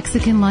traditional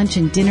Mexican lunch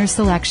and dinner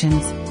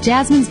selections.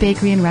 Jasmine's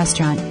Bakery and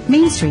Restaurant,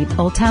 Main Street,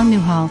 Old Town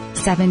Newhall,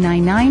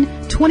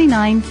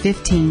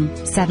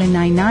 799-2915.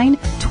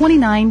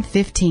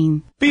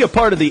 799-2915. Be a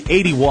part of the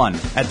 81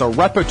 at the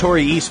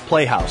Repertory East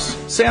Playhouse,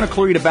 Santa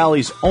Clarita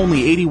Valley's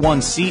only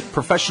 81-seat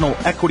professional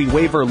equity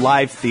waiver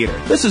live theater.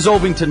 This is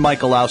Ovington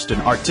Michael Austin,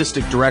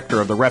 Artistic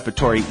Director of the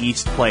Repertory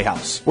East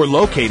Playhouse. We're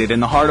located in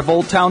the heart of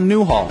Old Town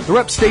Newhall. The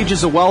Rep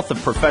stages a wealth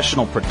of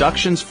professional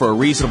productions for a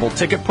reasonable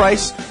ticket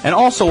price and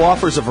also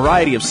offers a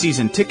variety of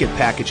season ticket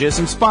packages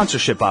and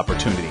sponsorship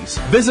opportunities.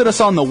 Visit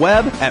us on the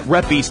web at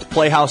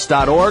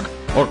repeastplayhouse.org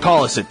or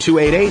call us at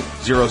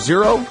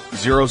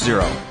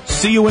 288-0000.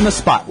 See you in the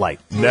spotlight.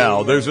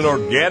 Now there's an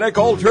organic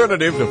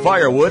alternative to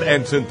firewood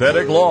and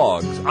synthetic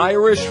logs.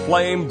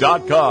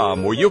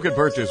 IrishFlame.com, where you can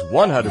purchase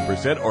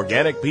 100%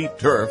 organic peat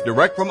turf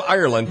direct from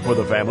Ireland for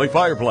the family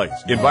fireplace.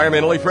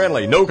 Environmentally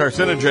friendly, no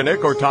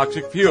carcinogenic or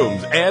toxic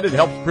fumes, and it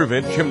helps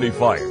prevent chimney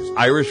fires.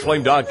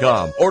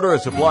 IrishFlame.com. Order a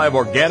supply of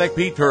organic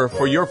peat turf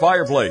for your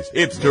fireplace.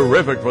 It's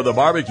terrific for the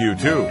barbecue,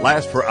 too.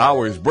 Lasts for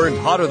hours, burns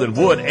hotter than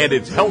wood, and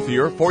it's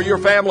healthier for your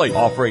family.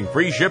 Offering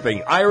free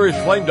shipping,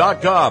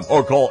 IrishFlame.com,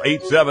 or call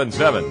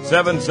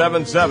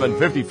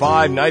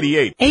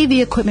 877-777-5598. AV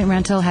Equipment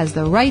Rental has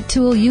the right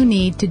tool you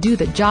need to do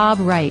the job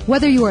right.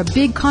 Whether you're a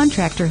big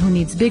contractor who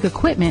needs big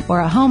equipment or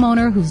a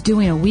homeowner who's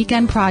doing a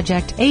weekend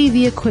project,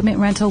 AV Equipment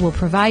Rental will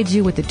provide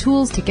you with the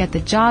tools to get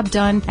the job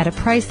done at a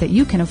price that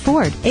you can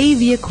afford.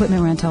 AV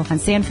Equipment Rental on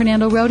San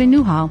Fernando Road in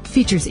Newhall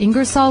features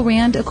Ingersoll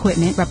Rand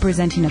equipment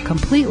representing a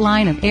complete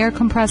line of air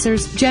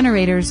compressors,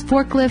 generators,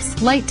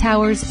 forklifts, light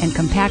towers, and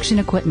compaction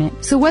equipment.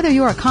 So whether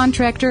you're a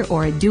contractor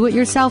or a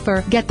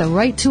do-it-yourselfer, get the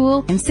right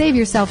tool and save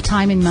yourself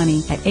time and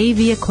money at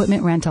AV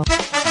Equipment Rental.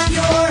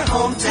 Your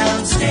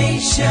hometown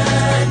station,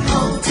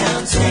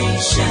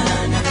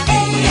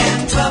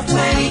 AM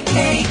 1220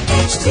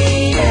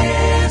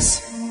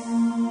 KHTS.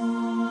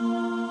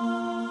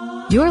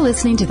 You're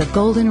listening to The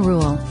Golden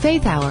Rule,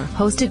 Faith Hour,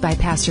 hosted by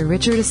Pastor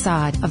Richard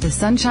Assad of the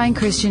Sunshine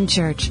Christian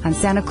Church on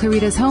Santa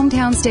Clarita's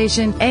hometown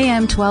station,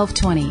 AM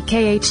 1220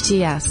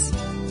 KHTS.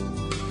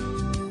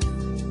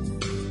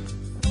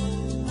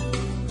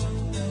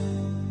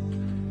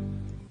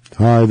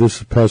 Hi, this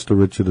is Pastor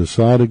Richard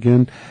Assad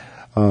again,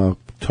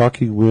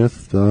 talking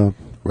with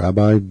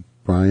Rabbi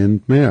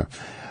Brian Mayer.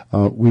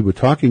 We were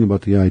talking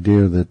about the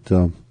idea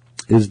that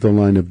is the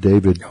line of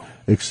David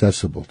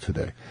accessible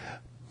today?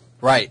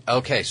 Right.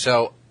 Okay.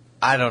 So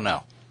I don't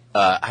know.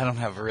 I don't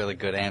have a really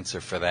good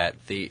answer for that.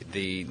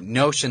 The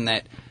notion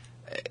that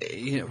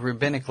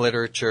rabbinic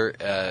literature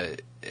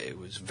it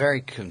was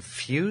very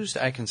confused,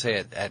 I can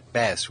say at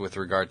best, with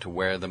regard to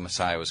where the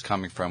Messiah was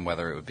coming from,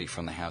 whether it would be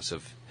from the house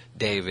of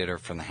David or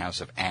from the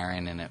house of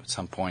Aaron. And at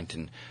some point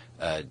in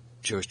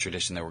Jewish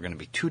tradition, there were going to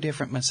be two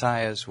different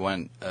Messiahs,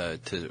 one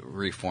to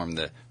reform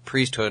the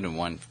priesthood and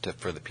one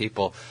for the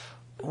people.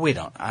 I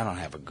don't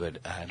have a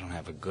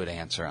good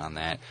answer on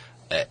that,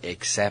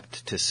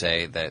 except to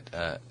say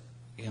that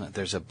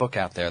there's a book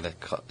out there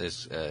that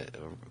this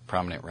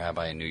prominent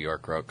rabbi in New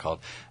York wrote called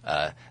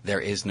 "There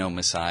Is No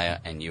Messiah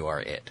and You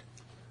Are It,"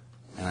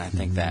 and I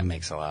think that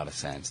makes a lot of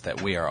sense.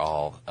 That we are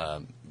all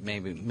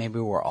maybe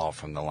we're all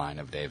from the line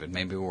of David,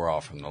 maybe we're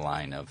all from the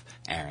line of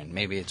Aaron.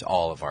 Maybe it's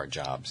all of our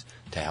jobs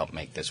to help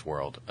make this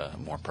world a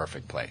more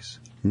perfect place.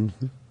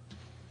 Mm-hmm.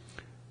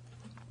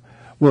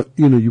 Well,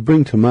 you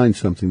bring to mind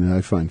something that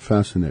I find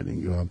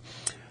fascinating.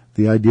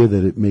 The idea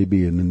that it may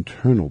be an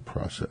internal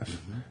process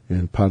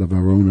and part of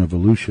our own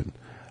evolution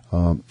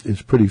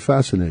is pretty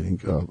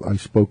fascinating. I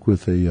spoke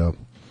with a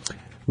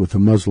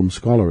Muslim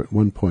scholar at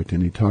one point,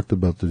 and he talked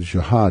about the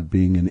jihad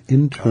being an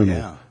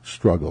internal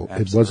struggle.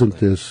 Absolutely. It wasn't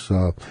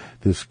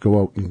this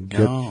go out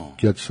and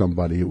get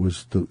somebody. It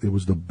was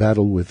the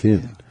battle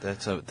within. Yeah,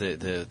 that's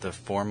the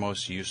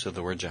foremost use of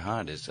the word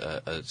jihad is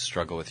a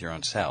struggle with your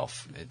own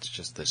self. It's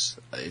just this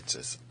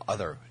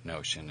other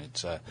notion.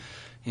 It's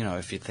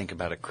if you think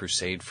about a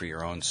crusade for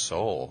your own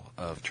soul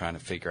of trying to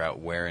figure out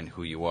where and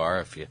who you are,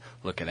 if you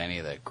look at any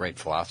of the great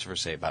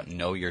philosophers say about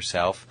know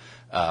yourself,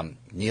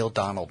 Neil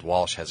Donald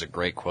Walsh has a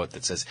great quote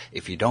that says,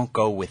 if you don't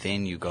go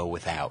within, you go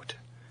without.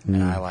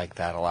 And I like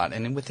that a lot.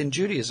 And within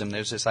Judaism,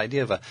 there's this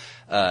idea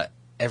of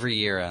every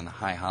year on the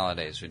high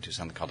holidays, we do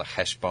something called a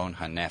Cheshbon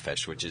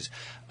HaNefesh, which is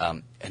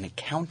an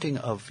accounting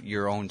of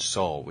your own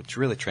soul, which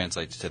really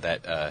translates to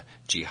that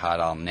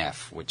jihad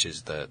al-nef, which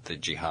is the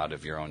jihad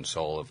of your own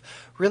soul, of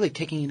really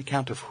taking into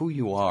account of who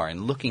you are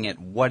and looking at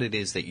what it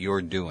is that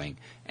you're doing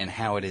and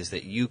how it is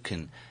that you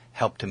can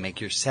help to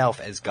make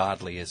yourself as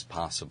godly as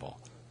possible.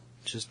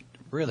 Just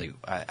really,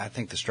 I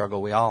think the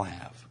struggle we all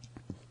have.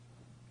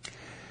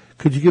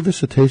 Could you give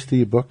us a taste of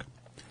your book?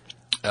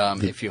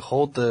 If you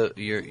hold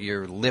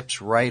your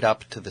lips right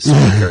up to the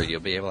speaker, you'll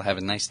be able to have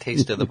a nice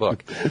taste of the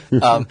book.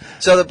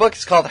 So the book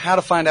is called How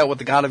to Find Out What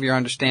the God of Your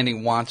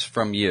Understanding Wants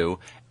from You.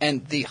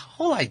 And the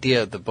whole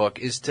idea of the book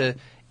is to,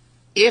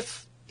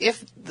 if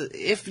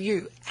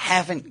you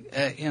haven't,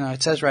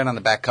 it says right on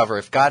the back cover,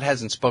 if God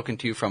hasn't spoken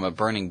to you from a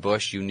burning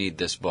bush, you need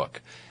this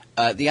book.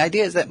 The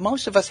idea is that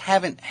most of us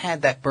haven't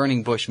had that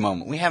burning bush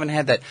moment. We haven't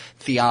had that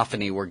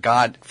theophany where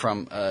God,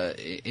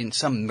 in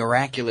some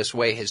miraculous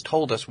way, has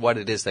told us what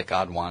it is that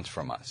God wants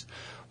from us.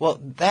 Well,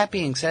 that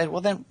being said,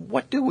 then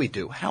what do we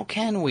do? How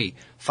can we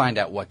find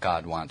out what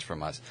God wants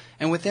from us?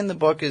 And within the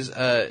book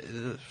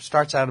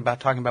starts out about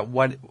talking about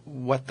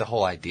what the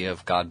whole idea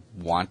of God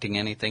wanting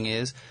anything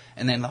is.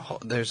 And then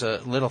there's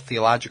a little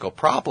theological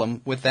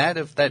problem with that,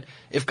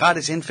 if God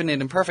is infinite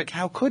and perfect,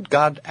 how could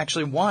God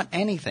actually want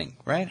anything,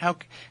 right?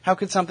 How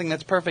could something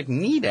that's perfect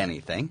need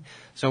anything?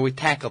 So we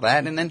tackle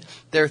that. And then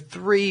there are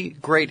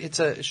it's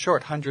a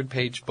short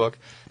 100-page book.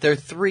 There are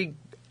 3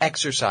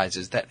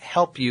 exercises that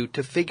help you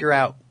to figure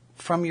out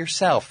from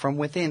yourself, from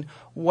within,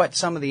 what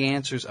some of the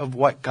answers of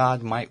what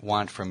God might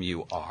want from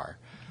you are.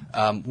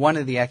 One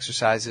of the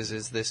exercises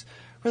is this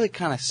really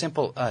kind of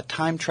simple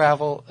time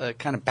travel,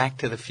 kind of back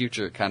to the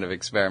future kind of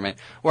experiment,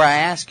 where I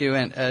ask you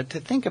to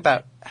think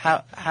about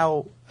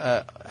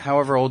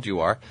however old you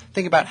are,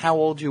 think about how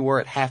old you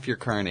were at half your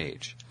current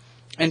age,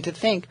 and to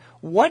think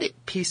what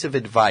piece of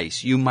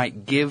advice you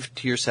might give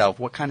to yourself,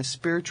 what kind of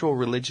spiritual,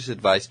 religious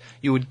advice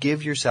you would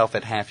give yourself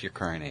at half your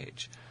current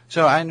age.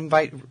 So I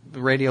invite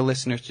radio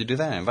listeners to do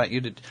that. I invite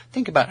you to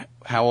think about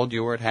how old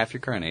you were at half your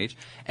current age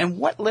and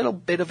what little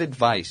bit of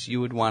advice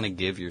you would want to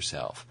give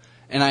yourself.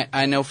 And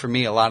I know for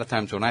me, a lot of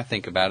times when I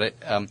think about it,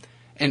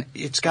 and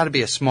it's got to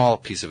be a small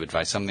piece of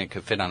advice, something that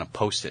could fit on a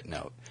Post-it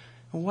note.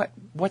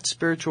 What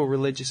spiritual,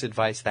 religious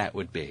advice that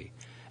would be.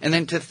 And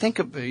then to think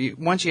of,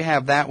 once you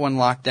have that one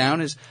locked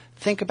down, is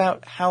think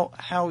about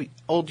how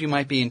old you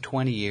might be in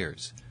 20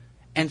 years.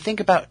 And think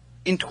about,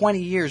 in 20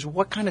 years,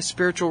 what kind of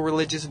spiritual,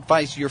 religious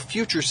advice your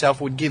future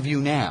self would give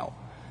you now.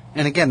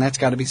 And again, that's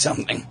got to be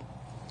something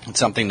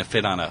to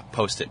fit on a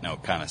Post-it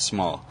note, kind of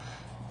small,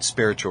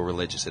 spiritual,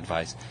 religious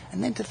advice.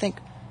 And then to think,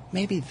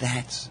 maybe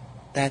that's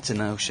a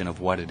notion of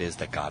what it is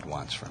that God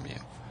wants from you.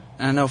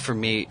 And I know for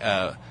me,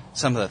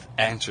 some of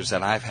the answers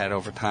that I've had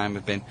over time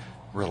have been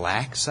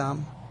relax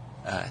some,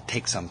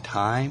 take some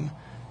time,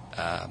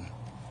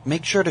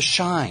 make sure to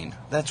shine.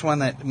 That's one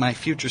that my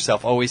future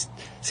self always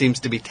seems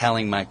to be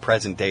telling my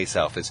present day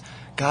self is,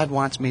 God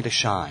wants me to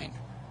shine.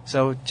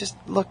 So just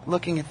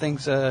looking at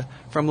things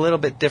from a little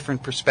bit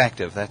different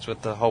perspective. That's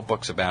what the whole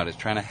book's about, is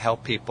trying to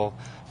help people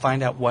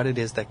find out what it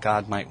is that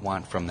God might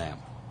want from them.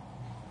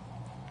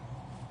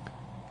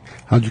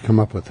 How'd you come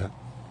up with that?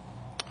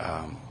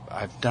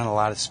 I've done a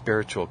lot of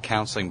spiritual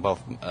counseling,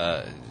 both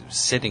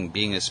sitting,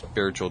 being a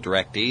spiritual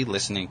directee,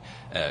 listening,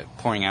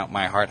 pouring out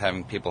my heart,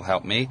 having people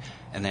help me,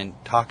 and then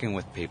talking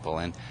with people.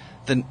 And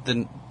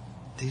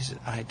these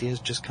ideas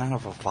just kind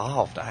of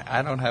evolved.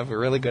 I don't have a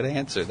really good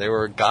answer. They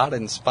were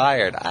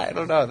God-inspired. I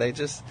don't know. They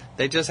just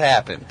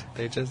happened.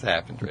 They just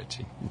happened,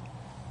 Richie.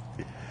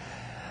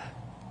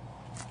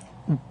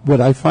 What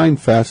I find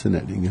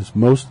fascinating is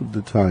most of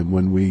the time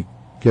when we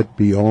get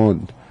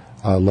beyond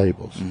our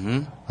labels,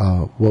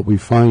 what we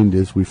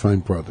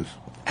find brothers.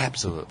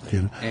 Absolutely.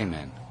 You know?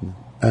 Amen.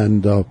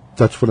 And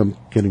that's what I'm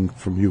getting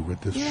from you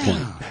at this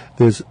point.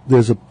 There's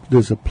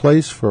a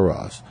place for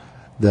us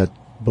that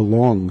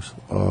belongs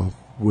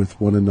with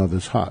one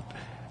another's heart.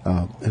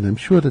 And I'm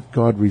sure that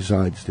God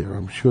resides there.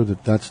 I'm sure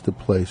that that's the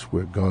place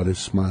where God is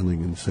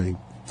smiling and saying,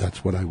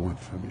 that's what I want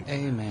from you.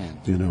 Amen.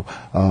 You know,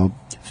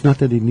 it's not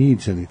that he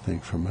needs anything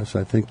from us.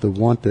 I think the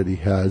want that he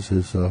has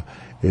is a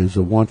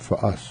want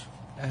for us.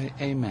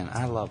 Amen.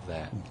 I love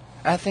that.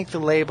 I think the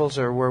labels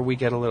are where we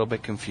get a little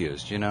bit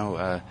confused. You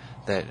know,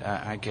 that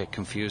I get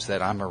confused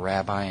that I'm a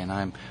rabbi and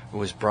I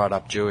was brought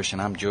up Jewish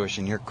and I'm Jewish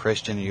and you're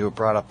Christian and you were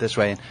brought up this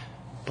way.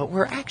 But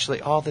we're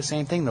actually all the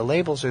same thing. The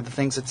labels are the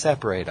things that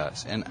separate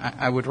us. And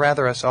I would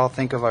rather us all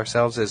think of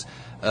ourselves as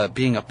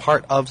being a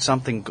part of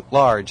something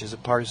large as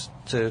opposed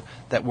to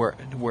that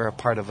we're a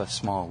part of a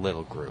small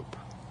little group.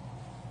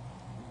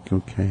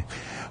 Okay.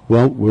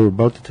 Well, we're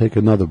about to take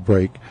another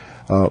break.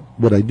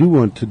 What I do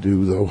want to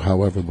do, though,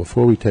 however,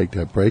 before we take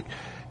that break,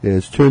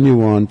 is turn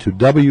you on to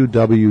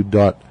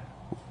www.rotb.org.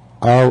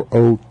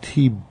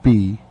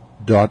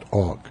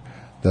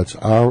 That's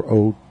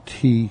rotb.org.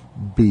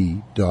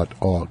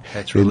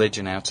 That's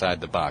Religion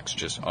Outside the Box,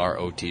 just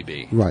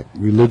ROTB. Right,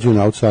 Religion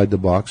Outside the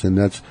Box, and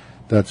that's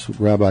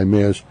Rabbi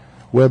Meir's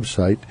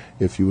website.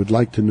 If you would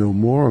like to know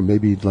more, or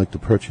maybe you'd like to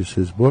purchase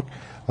his book,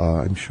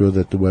 I'm sure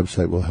that the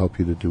website will help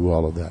you to do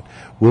all of that.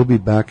 We'll be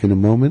back in a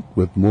moment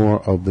with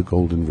more of the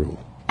Golden Rule.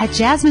 At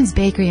Jasmine's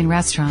Bakery and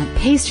Restaurant,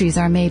 pastries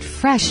are made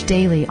fresh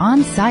daily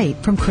on site,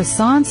 from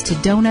croissants to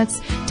donuts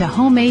to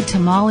homemade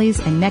tamales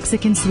and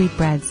Mexican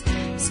sweetbreads.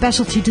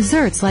 Specialty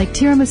desserts like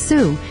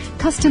tiramisu,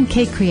 custom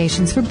cake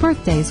creations for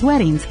birthdays,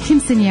 weddings,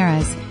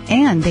 quinceañeras,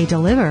 and they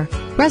deliver.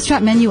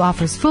 Restaurant menu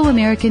offers full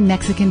American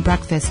Mexican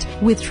breakfast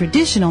with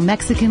traditional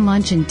Mexican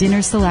lunch and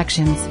dinner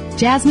selections.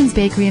 Jasmine's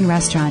Bakery and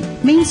Restaurant,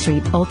 Main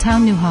Street, Old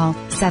Town Newhall,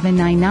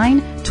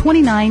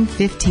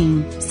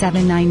 799-2915,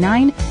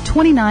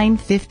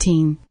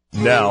 799-2915.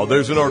 Now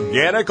there's an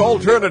organic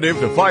alternative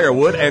to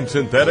firewood and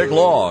synthetic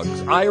logs.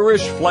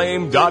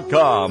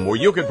 IrishFlame.com, where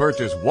you can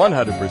purchase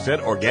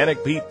 100%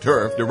 organic peat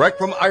turf direct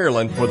from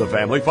Ireland for the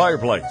family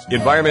fireplace.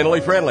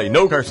 Environmentally friendly,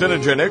 no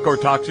carcinogenic or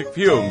toxic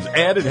fumes,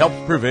 and it helps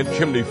prevent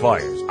chimney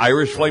fires.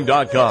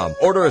 IrishFlame.com.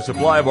 Order a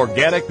supply of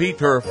organic peat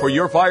turf for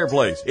your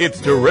fireplace. It's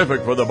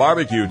terrific for the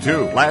barbecue,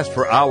 too. Lasts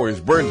for hours,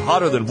 burns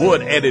hotter than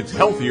wood, and it's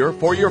healthier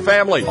for your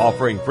family.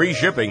 Offering free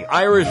shipping.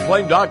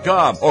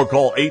 IrishFlame.com or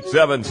call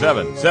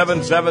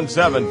 877-777-5598.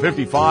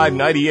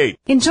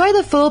 Enjoy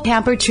the full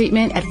pamper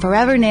treatment at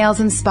Forever Nails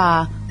and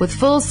Spa with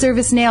full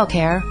service nail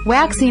care,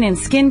 waxing and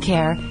skin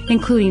care,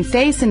 including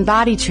face and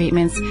body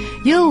treatments.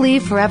 You'll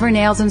leave Forever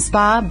Nails and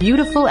Spa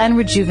beautiful and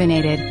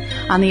rejuvenated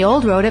on the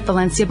Old Road at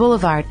Valencia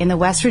Boulevard in the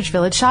Westridge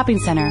Village Shopping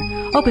Center.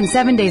 Open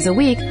 7 days a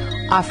week,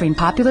 offering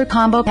popular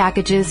combo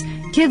packages,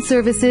 kids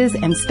services,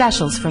 and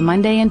specials for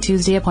Monday and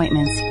Tuesday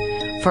appointments.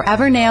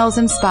 Forever Nails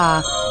and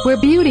Spa, where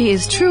beauty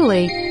is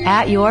truly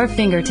at your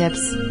fingertips.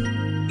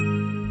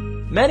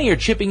 Many are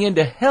chipping in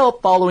to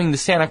help following the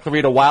Santa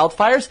Clarita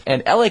wildfires,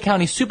 and LA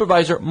County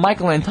Supervisor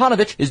Michael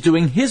Antonovich is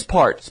doing his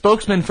part.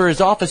 Spokesman for his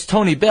office,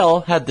 Tony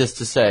Bell, had this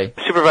to say.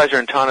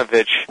 Supervisor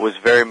Antonovich was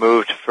very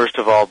moved, first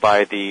of all,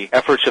 by the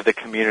efforts of the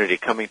community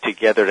coming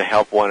together to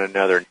help one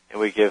another. And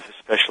we give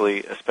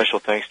especially a special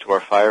thanks to our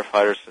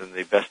firefighters and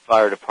the best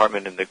fire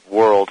department in the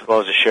world, as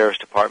well as the Sheriff's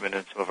Department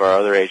and some of our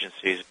other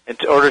agencies. In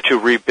order to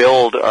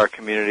rebuild our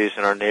communities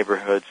and our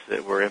neighborhoods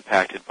that were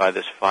impacted by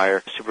this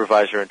fire,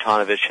 Supervisor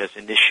Antonovich has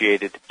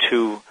initiated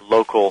 2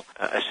 local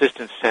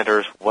assistance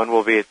centers. One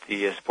will be at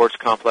the sports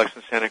complex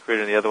in Santa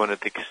Cruz and the other one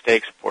at the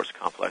Castaic Sports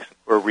Complex.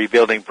 We're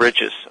rebuilding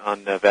bridges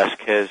on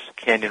Vasquez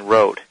Canyon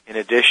Road. In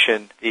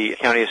addition, the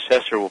county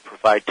assessor will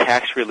provide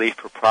tax relief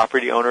for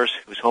property owners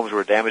whose homes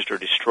were damaged or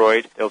destroyed.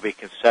 There will be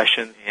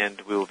concession,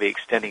 and we will be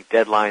extending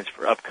deadlines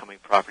for upcoming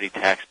property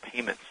tax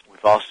payments.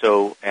 We've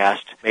also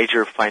asked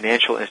major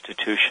financial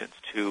institutions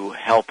to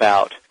help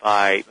out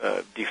by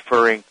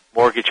deferring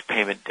mortgage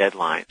payment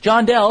deadline.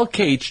 John Dell,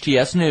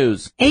 KHTS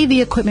News. AV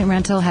Equipment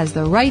Rental has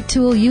the right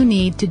tool you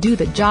need to do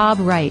the job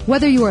right.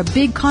 Whether you're a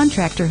big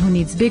contractor who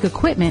needs big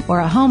equipment or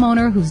a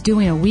homeowner who's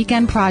doing a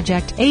weekend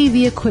project,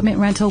 AV Equipment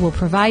Rental will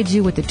provide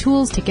you with the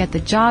tools to get the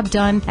job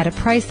done at a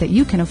price that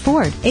you can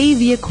afford.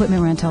 AV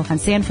Equipment Rental on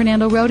San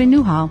Fernando Road in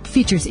Newhall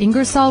features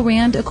Ingersoll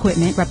Rand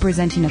equipment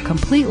representing a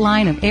complete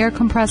line of air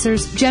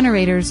compressors,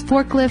 generators,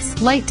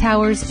 forklifts, light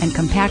towers, and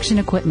compaction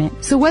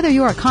equipment. So whether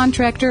you're a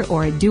contractor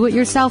or a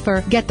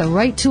do-it-yourselfer, get the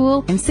right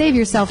tool and save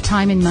yourself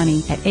time and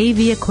money at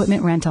AV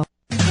Equipment Rental.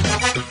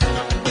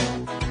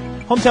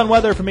 Hometown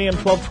weather from AM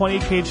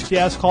 1220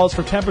 KHTS calls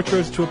for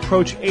temperatures to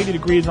approach 80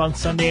 degrees on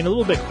Sunday and a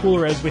little bit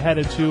cooler as we head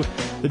into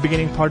the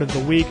beginning part of the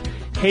week.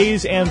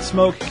 Haze and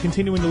smoke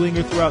continuing to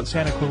linger throughout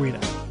Santa Clarita.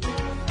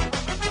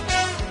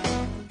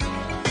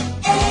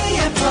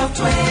 AM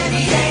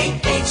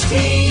 1228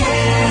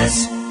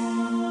 HTS.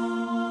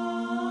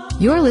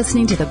 You're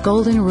listening to The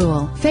Golden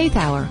Rule, Faith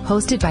Hour,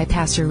 hosted by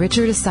Pastor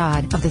Richard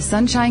Assad of the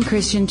Sunshine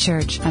Christian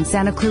Church on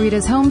Santa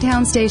Clarita's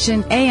hometown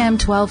station, AM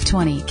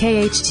 1220,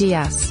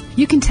 KHTS.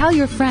 You can tell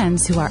your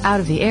friends who are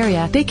out of the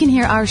area they can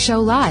hear our show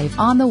live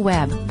on the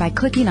web by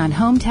clicking on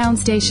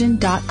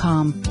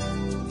hometownstation.com.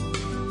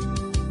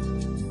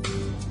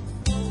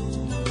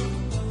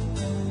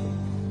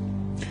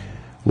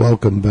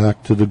 Welcome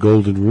back to The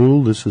Golden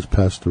Rule. This is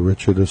Pastor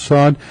Richard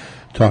Assad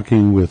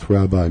talking with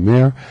Rabbi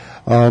Meir.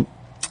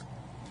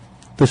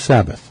 The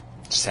Sabbath.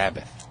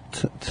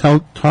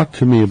 Talk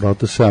to me about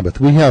the Sabbath.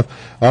 We have,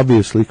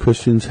 obviously,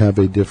 Christians have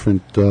a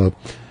different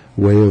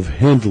way of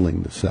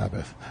handling the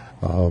Sabbath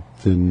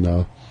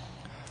than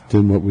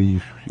what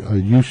we are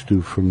used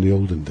to from the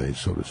olden days,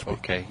 so to speak.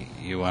 Okay,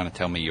 you want to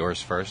tell me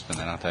yours first, and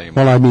then I'll tell you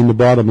Well, mine. I mean, the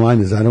bottom line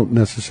is I don't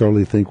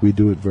necessarily think we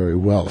do it very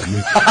well. I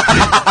mean,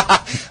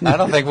 I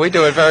don't think we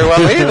do it very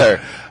well either.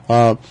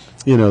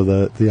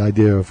 The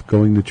idea of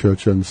going to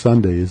church on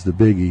Sunday is the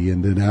biggie,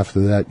 and then after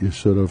that you're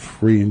sort of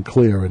free and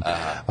clear. And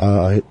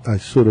I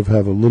sort of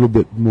have a little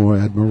bit more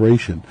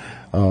admiration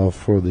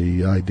for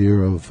the idea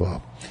of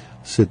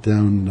sit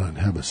down and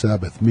have a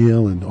Sabbath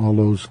meal and all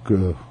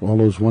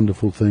those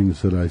wonderful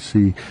things that I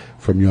see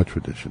from your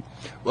tradition.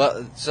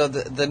 Well, so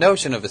the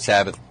notion of a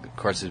Sabbath, of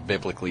course, is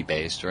biblically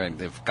based, right?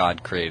 If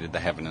God created the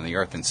heaven and the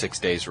earth in 6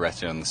 days,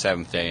 rested on the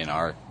seventh day, and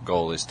our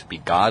goal is to be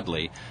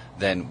godly,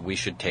 then we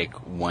should take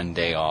one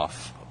day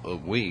off a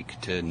week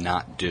to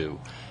not do.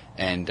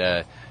 And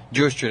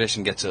Jewish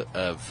tradition gets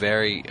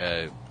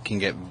can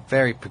get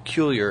very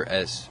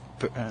peculiar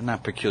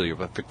not peculiar,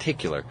 but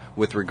particular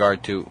with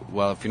regard to,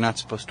 well, if you're not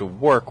supposed to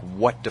work,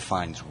 what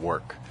defines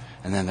work?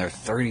 And then there are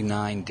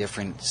 39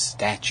 different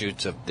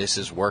statutes of this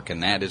is work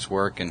and that is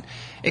work, and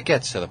it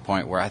gets to the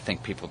point where I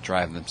think people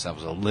drive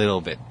themselves a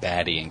little bit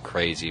batty and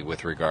crazy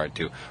with regard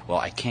to, well,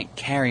 I can't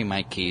carry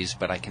my keys,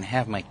 but I can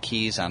have my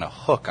keys on a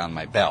hook on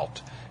my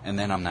belt, and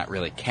then I'm not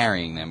really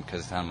carrying them because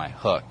it's on my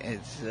hook.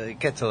 It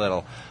gets a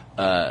little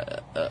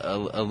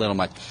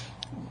much.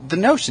 The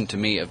notion to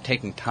me of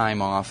taking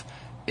time off,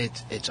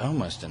 it's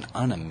almost an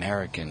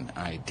un-American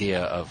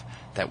idea of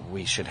that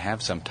we should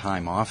have some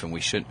time off, and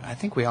I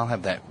think we all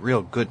have that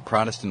real good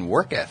Protestant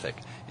work ethic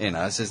in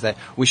us, is that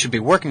we should be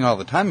working all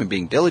the time and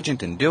being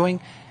diligent in doing.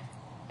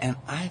 And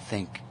I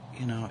think,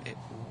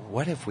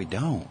 what if we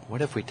don't?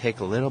 What if we take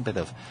a little bit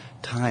of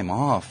time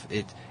off?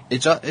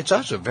 It's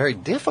also very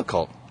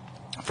difficult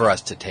for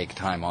us to take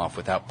time off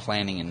without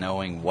planning and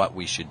knowing what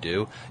we should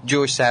do.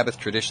 Jewish Sabbath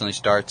traditionally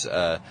starts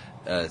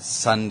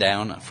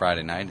sundown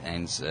Friday night,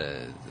 ends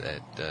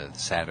at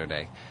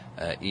Saturday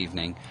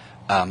evening.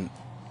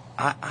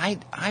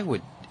 I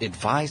would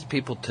advise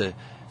people to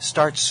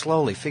start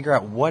slowly, figure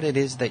out what it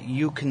is that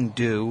you can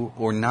do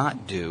or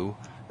not do.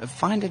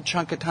 Find a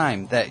chunk of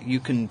time that you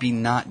can be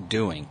not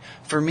doing.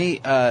 For me,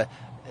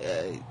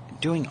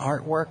 doing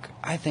artwork,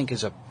 I think,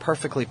 is a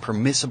perfectly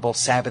permissible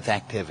Sabbath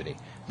activity.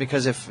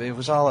 Because if it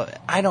was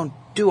I don't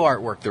do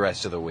artwork the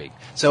rest of the week.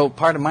 So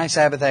part of my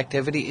Sabbath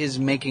activity is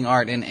making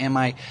art. And am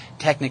I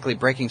technically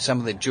breaking some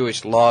of the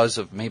Jewish laws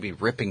of maybe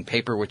ripping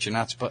paper, which you're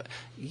not supposed?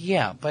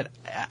 Yeah, but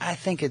I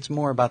think it's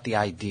more about the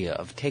idea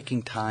of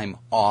taking time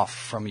off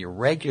from your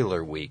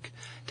regular week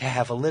to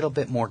have a little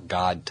bit more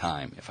God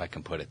time, if I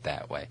can put it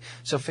that way.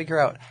 So figure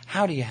out,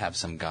 how do you have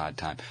some God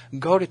time?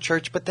 Go to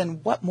church, but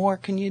then what more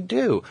can you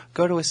do?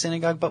 Go to a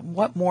synagogue, but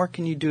what more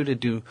can you do to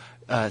do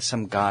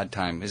some God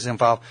time? Does it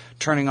involve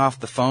turning off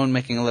the phone,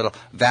 making a little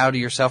vow to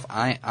yourself,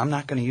 I'm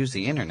not going to use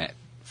the internet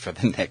for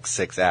the next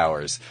 6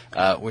 hours,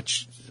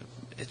 which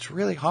it's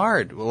really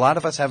hard. A lot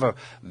of us have a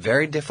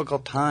very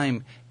difficult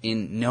time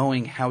in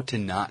knowing how to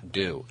not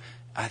do.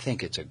 I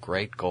think it's a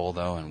great goal,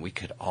 though, and we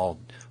could all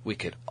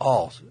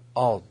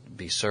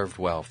be served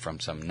well from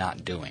some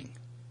not doing.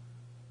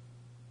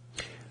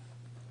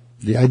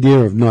 The idea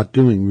of not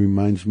doing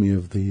reminds me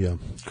of the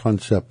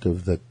concept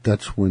of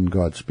that's when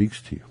God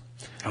speaks to you.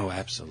 Oh,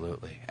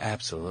 absolutely,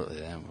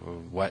 absolutely.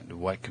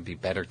 What could be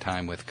better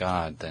time with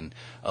God than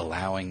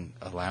allowing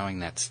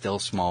that still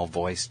small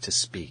voice to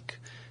speak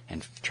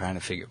and trying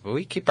to figure? But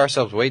we keep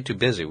ourselves way too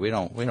busy. We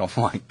don't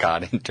want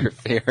God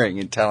interfering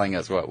and telling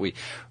us what we.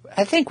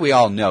 I think we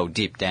all know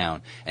deep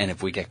down, and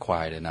if we get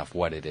quiet enough,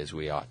 what it is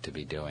we ought to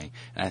be doing.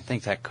 And I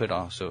think that could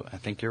also. I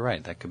think you're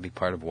right. That could be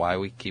part of why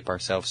we keep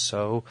ourselves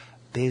so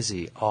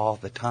busy all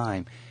the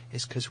time,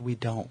 is because we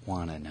don't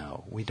want to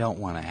know. We don't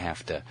want to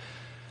have to.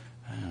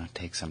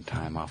 Take some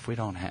time off. We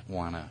don't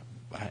want to.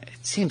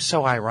 It seems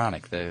so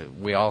ironic that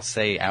we all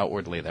say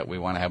outwardly that we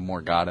want to have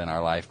more God in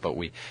our life, but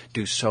we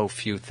do so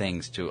few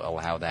things to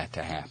allow that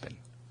to happen.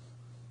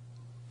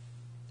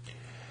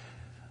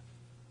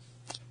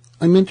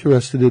 I'm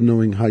interested in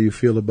knowing how you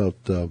feel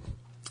about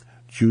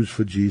Jews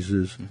for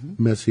Jesus,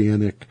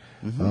 Messianic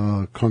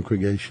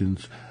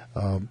congregations.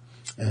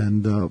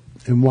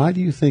 And why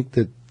do you think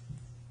that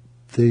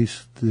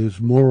there's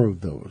more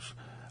of those,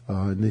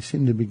 and they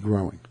seem to be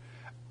growing?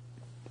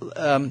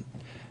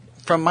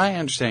 From my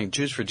understanding,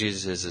 Jews for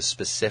Jesus is a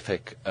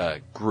specific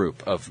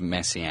group of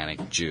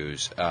Messianic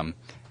Jews.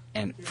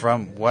 And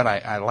from what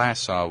I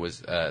last saw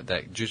was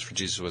that Jews for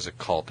Jesus was a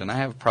cult. And I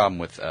have a problem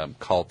with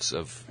cults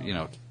of,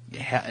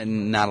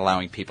 not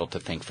allowing people to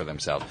think for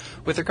themselves.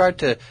 With regard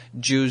to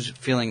Jews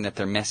feeling that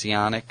they're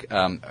Messianic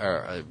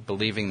or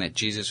believing that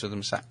Jesus was the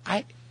Messiah,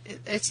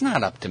 it's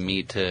not up to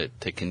me to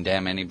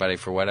condemn anybody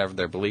for whatever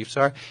their beliefs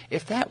are.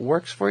 If that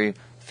works for you,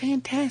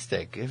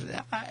 fantastic.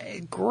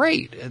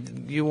 Great.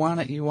 You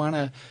want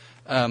to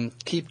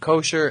keep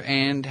kosher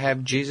and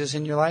have Jesus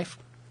in your life?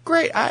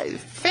 Great.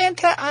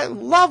 Fantastic.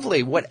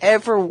 Lovely.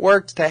 Whatever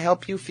works to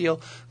help you feel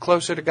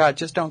closer to God.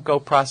 Just don't go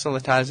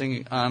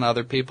proselytizing on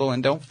other people,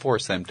 and don't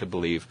force them to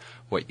believe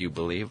what you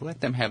believe. Let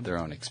them have their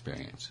own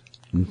experience.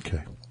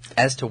 Okay.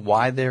 As to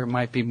why there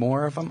might be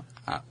more of them,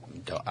 I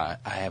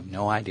have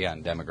no idea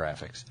on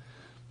demographics.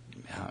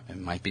 It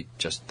might be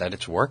just that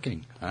it's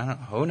working. I don't know.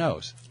 Who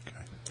knows?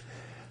 Okay.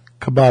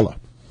 Kabbalah.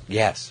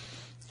 Yes.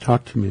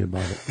 Talk to me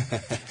about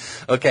it.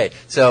 Okay.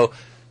 So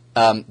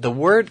the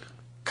word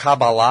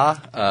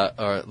Kabbalah,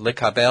 or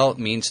likabel,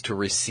 means to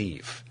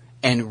receive.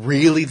 And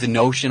really the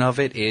notion of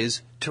it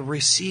is to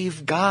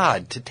receive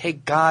God, to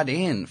take God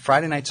in.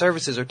 Friday night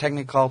services are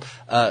technically called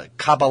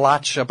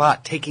Kabbalat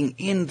Shabbat, taking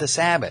in the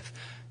Sabbath.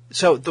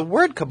 So the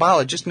word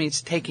Kabbalah just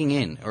means taking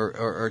in,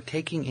 or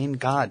taking in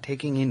God,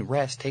 taking in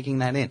rest, taking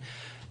that in.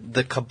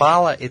 The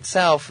Kabbalah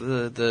itself,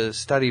 the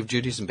study of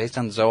Judaism based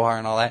on the Zohar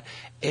and all that,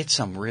 it's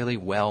some really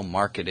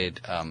well-marketed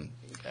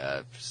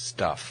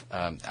stuff.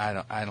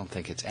 I don't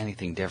think it's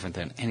anything different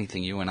than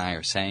anything you and I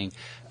are saying,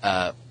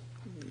 but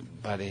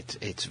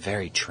it's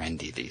very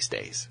trendy these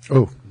days.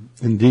 Oh,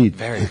 indeed.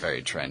 Very,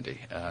 very trendy.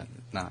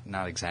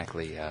 Not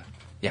exactly.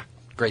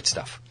 Great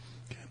stuff.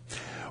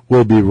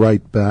 We'll be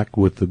right back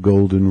with the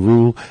Golden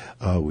Rule.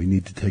 We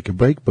need to take a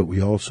break, but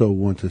we also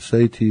want to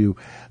say to you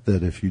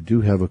that if you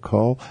do have a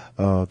call,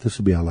 this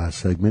will be our last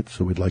segment,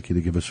 so we'd like you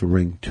to give us a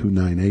ring,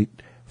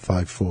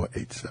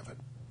 298-5487.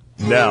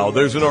 Now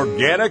there's an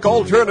organic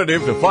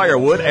alternative to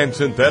firewood and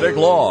synthetic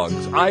logs.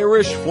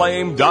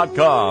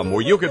 IrishFlame.com,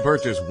 where you can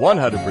purchase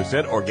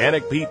 100%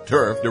 organic peat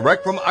turf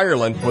direct from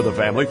Ireland for the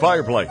family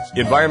fireplace.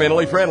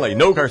 Environmentally friendly,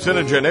 no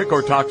carcinogenic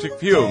or toxic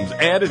fumes,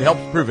 and it helps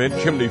prevent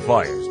chimney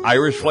fires.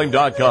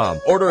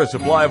 IrishFlame.com. Order a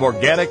supply of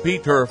organic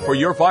peat turf for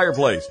your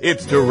fireplace.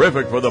 It's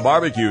terrific for the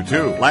barbecue,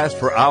 too. Lasts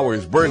for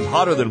hours, burns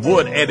hotter than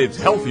wood, and it's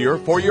healthier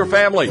for your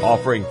family.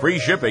 Offering free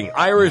shipping.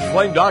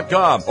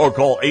 IrishFlame.com or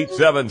call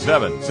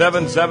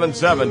 877-777-5598.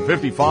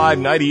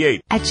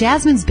 At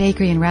Jasmine's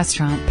Bakery and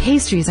Restaurant,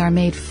 pastries are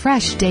made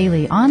fresh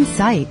daily on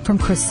site, from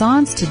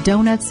croissants to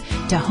donuts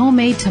to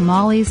homemade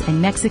tamales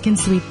and Mexican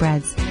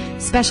sweetbreads.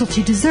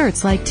 Specialty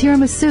desserts like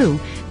tiramisu,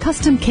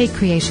 custom cake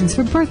creations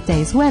for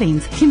birthdays,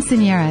 weddings,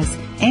 quinceañeras,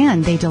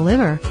 and they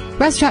deliver.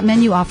 Restaurant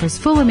menu offers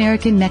full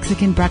American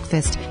Mexican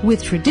breakfast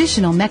with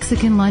traditional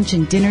Mexican lunch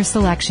and dinner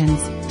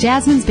selections.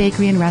 Jasmine's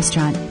Bakery and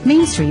Restaurant,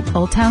 Main Street,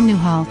 Old Town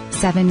Newhall,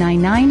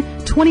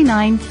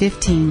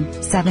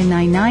 799-2915.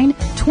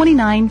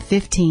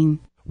 799-2915.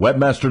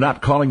 Webmaster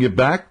not calling you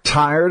back?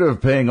 Tired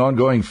of paying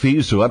ongoing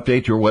fees to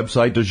update your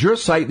website? Does your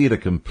site need a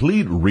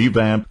complete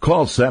revamp?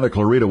 Call Santa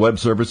Clarita Web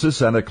Services,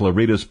 Santa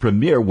Clarita's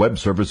premier web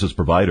services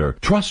provider.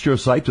 Trust your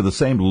site to the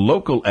same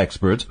local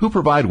experts who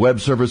provide web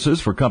services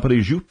for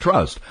companies you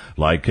trust,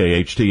 like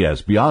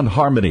KHTS, Beyond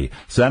Harmony,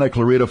 Santa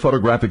Clarita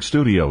Photographic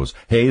Studios,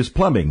 Hayes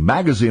Plumbing,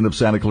 Magazine of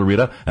Santa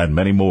Clarita, and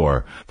many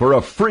more. For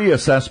a free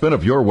assessment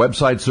of your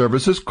website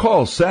services,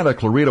 call Santa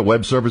Clarita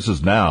Web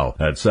Services now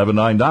at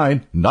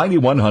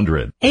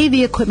 799-9100.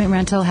 AV Equipment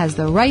Rental has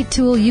the right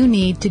tool you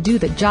need to do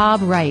the job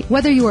right.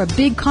 Whether you're a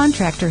big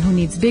contractor who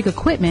needs big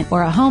equipment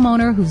or a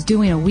homeowner who's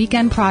doing a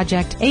weekend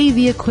project,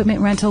 AV Equipment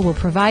Rental will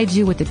provide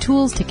you with the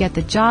tools to get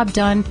the job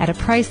done at a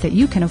price that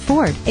you can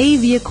afford.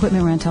 AV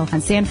Equipment Rental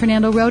on San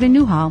Fernando Road in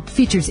Newhall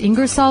features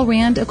Ingersoll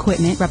Rand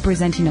equipment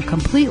representing a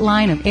complete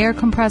line of air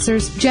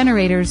compressors,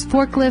 generators,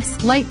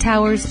 forklifts, light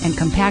towers, and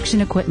compaction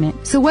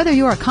equipment. So whether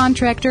you're a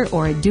contractor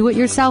or a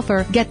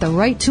do-it-yourselfer, get the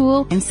right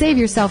tool and save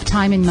yourself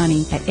time and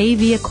money at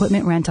AV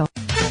Equipment Rental. Your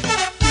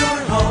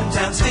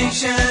hometown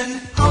station,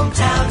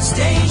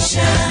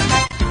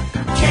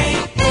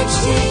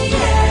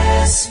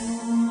 KHTS.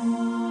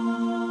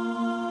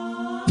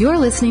 You're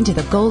listening to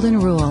The Golden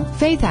Rule,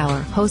 Faith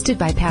Hour, hosted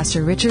by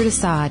Pastor Richard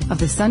Assad of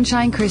the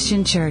Sunshine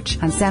Christian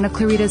Church on Santa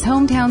Clarita's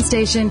hometown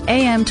station,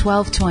 AM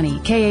 1220,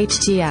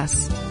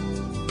 KHTS.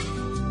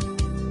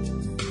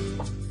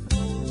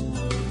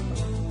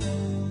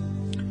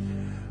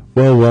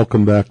 Well,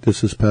 welcome back.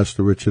 This is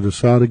Pastor Richard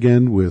Assad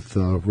again with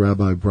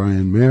Rabbi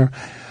Brian Mayer.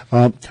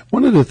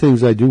 One of the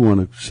things I do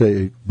want to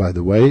say, by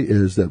the way,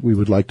 is that we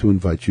would like to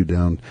invite you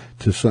down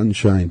to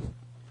Sunshine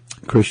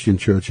Christian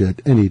Church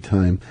at any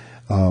time,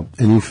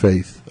 any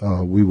faith.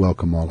 We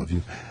welcome all of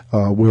you.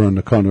 We're on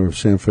the corner of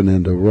San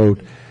Fernando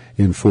Road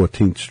in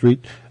 14th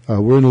Street.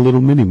 We're in a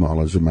little mini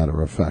mall, as a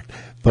matter of fact.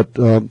 But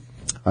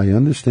I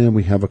understand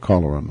we have a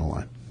caller on the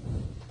line.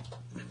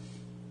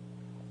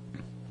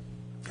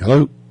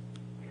 Hello?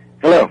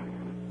 Hello.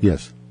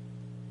 Yes.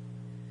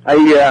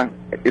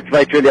 It's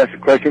my turn to ask a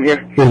question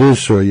here. It is,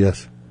 sir,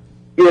 yes.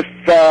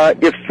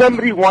 If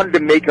somebody wanted to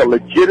make a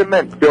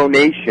legitimate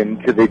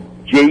donation to the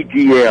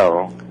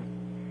JDL,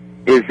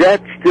 is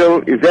that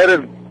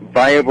a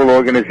viable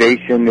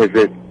organization? Is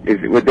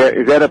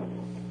that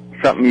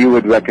something you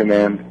would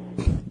recommend?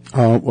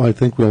 Well, I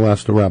think we'll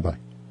ask the rabbi.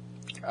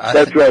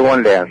 That's what I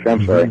wanted to ask.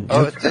 I'm sorry.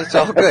 Oh, it's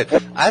all good.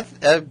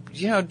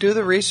 Do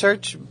the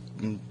research.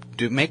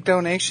 Make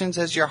donations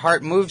as your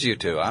heart moves you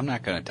to. I'm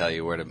not going to tell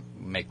you where to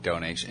make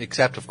donations,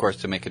 except, of course,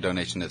 to make a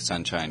donation to the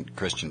Sunshine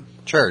Christian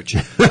Church.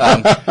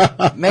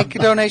 Make a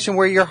donation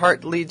where your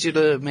heart leads you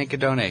to make a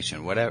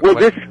donation. Whatever. Well,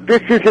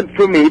 this isn't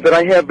for me, but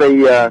I have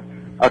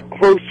a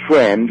close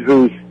friend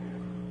who's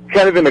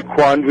kind of in a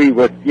quandary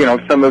with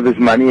some of his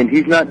money, and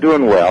he's not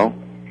doing well.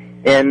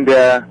 And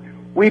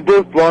we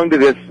both belong to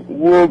this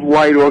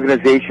worldwide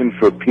organization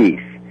for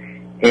peace,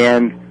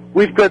 and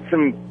we've got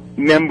some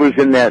members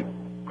in that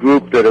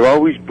group that are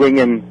always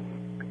bringing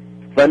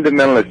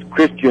fundamentalist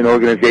Christian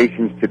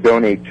organizations to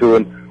donate to,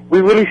 and we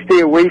really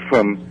stay away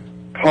from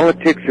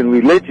politics and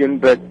religion,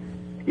 but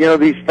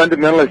these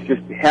fundamentalists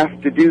just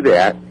have to do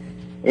that.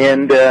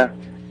 And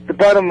the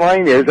bottom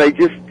line is,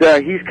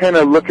 he's kind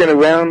of looking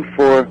around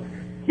for,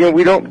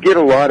 we don't get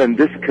a lot in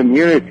this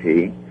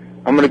community.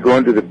 I'm going to go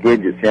under the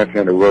bridge at San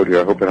Fernando Road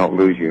here. I hope I don't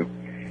lose you.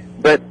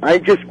 But I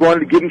just wanted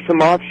to give him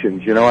some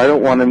options. I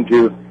don't want him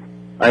to.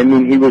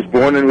 He was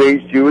born and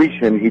raised Jewish,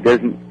 and he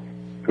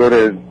doesn't go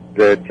to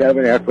the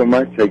tabernacle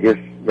much, I guess,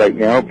 right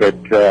now.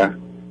 But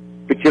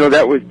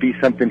that would be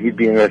something he'd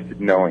be interested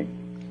in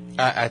knowing.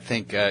 I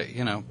think,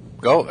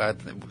 go.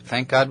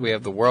 Thank God we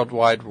have the World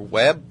Wide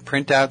Web.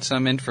 Print out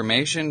some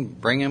information,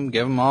 bring him,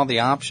 give him all the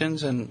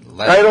options, and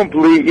I don't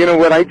believe,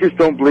 I just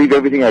don't believe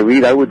everything I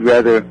read. I would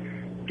rather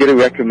get a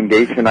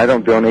recommendation. I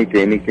don't donate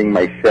to anything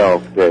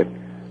myself that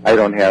I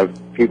don't have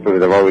people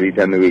that have already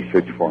done the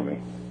research for me.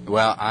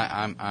 Well,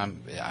 I'm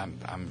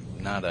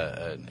not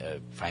a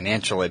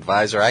financial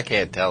advisor. I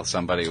can't tell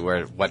somebody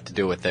what to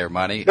do with their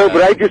money. No,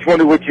 but I just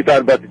wondered what you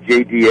thought about the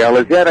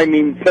JDL. Is that,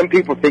 some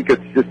people think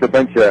it's just a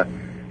bunch of,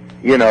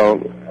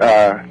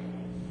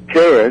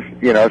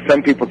 terrorists.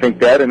 Some people think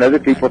that, and other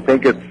people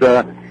think it's,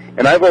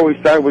 and I've always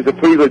thought it was a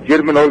pretty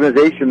legitimate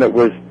organization that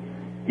was,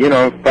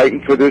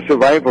 fighting for the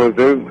survival of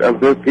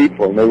their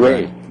people and their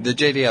race. The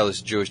JDL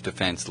is Jewish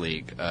Defense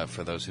League.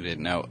 For those who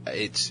didn't know,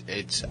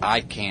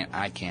 I'm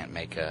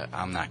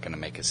not going to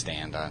make a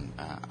stand on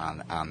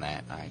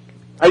that.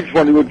 I just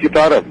wondered what you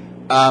thought of.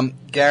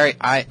 Gary,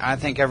 I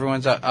think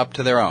everyone's up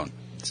to their own.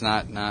 It's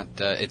not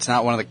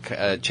one of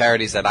the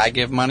charities that I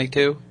give money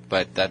to,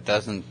 but that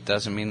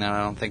doesn't mean that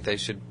I don't think they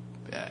should.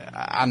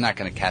 I'm not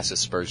going to cast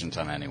aspersions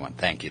on anyone.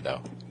 Thank you,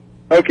 though.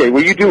 Okay,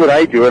 well, you do what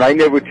I do, and I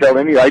never tell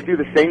any. I do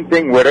the same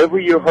thing. Whatever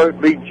your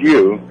heart leads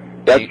you,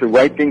 that's the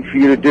right thing for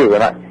you to do.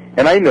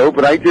 And I know,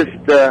 but I'm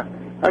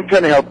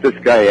trying to help this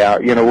guy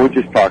out. We're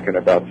just talking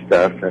about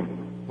stuff.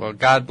 And well,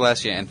 God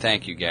bless you, and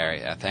thank you,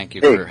 Gary. Thank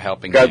you for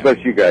helping. God bless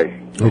you guys.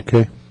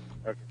 Okay.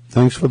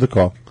 Thanks for the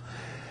call.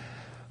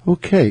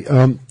 Okay,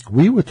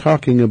 we were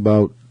talking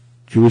about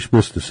Jewish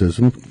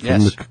mysticism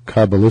from the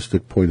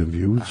Kabbalistic point of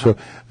view. So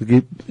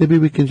maybe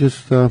we can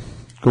just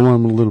go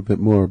on a little bit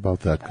more about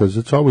that, because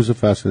it's always a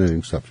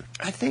fascinating subject.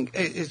 I think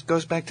it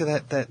goes back to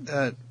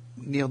that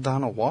Neil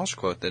Donald Walsh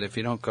quote that if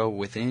you don't go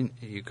within,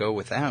 you go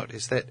without.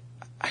 Is that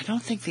I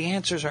don't think the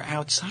answers are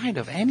outside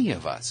of any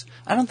of us.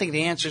 I don't think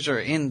the answers are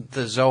in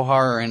the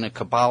Zohar or in a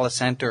Kabbalah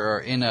center or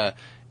in a.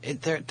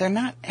 They're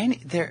not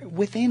any. They're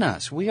within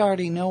us. We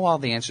already know all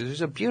the answers.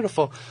 There's a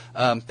beautiful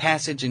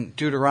passage in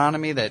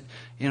Deuteronomy that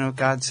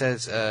God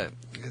says,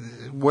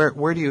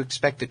 "Where do you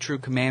expect the true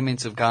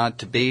commandments of God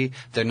to be?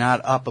 They're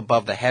not up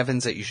above the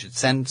heavens that you should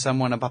send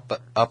someone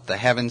up the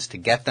heavens to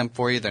get them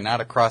for you. They're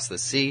not across the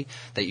sea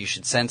that you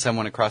should send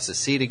someone across the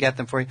sea to get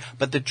them for you.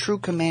 But the true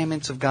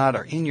commandments of God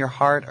are in your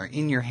heart, are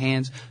in your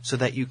hands, so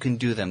that you can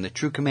do them. The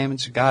true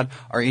commandments of God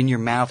are in your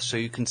mouth, so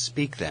you can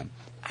speak them."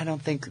 I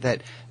don't think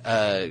that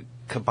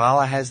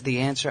Kabbalah has the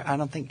answer. I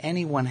don't think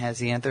anyone has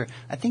the answer.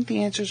 I think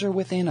the answers are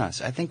within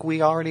us. I think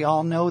we already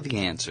all know the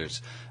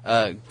answers.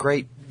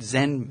 Great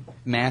Zen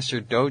master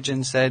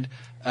Dogen said,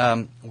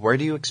 where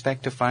do you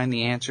expect to find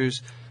the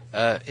answers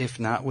if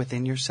not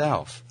within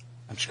yourself?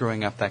 I'm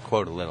screwing up that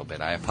quote a little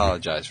bit. I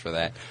apologize for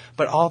that.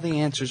 But all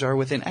the answers are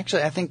within.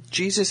 Actually, I think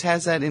Jesus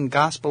has that in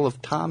Gospel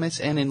of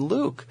Thomas and in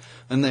Luke.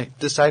 And the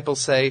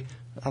disciples say,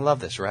 I love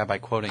this, Rabbi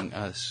quoting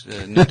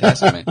New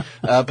Testament.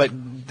 But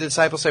the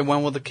disciples say,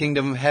 when will the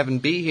kingdom of heaven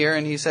be here?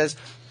 And he says,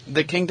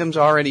 the kingdom's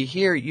already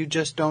here, you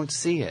just don't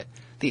see it.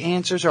 The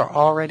answers are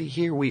already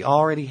here. We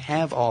already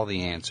have all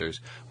the answers.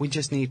 We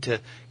just need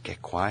to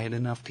get quiet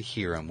enough to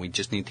hear them. We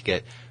just need to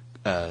get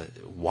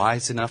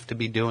wise enough to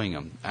be doing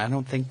them. I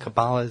don't think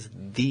Kabbalah is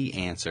the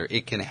answer.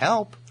 It can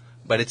help,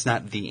 but it's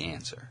not the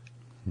answer.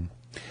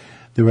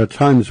 There are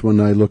times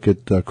when I look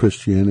at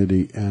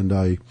Christianity and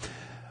I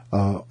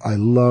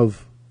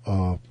love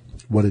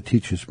what it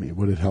teaches me,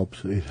 what it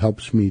helps. It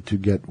helps me to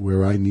get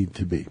where I need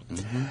to be.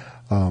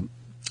 But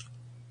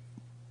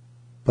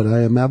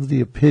I am of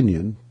the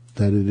opinion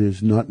that it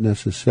is not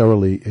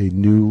necessarily a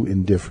new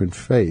and different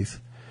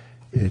faith.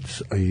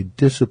 It's a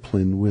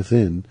discipline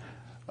within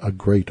a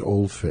great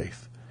old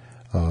faith,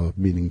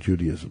 meaning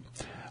Judaism.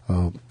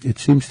 It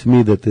seems to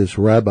me that this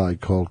rabbi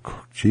called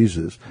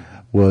Jesus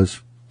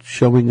was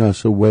showing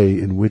us a way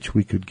in which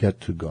we could get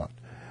to God.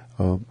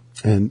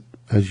 And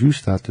as you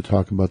start to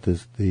talk about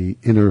this, the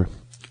inner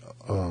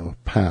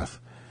path,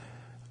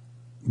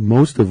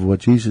 most of what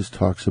Jesus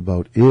talks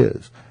about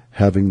is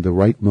having the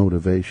right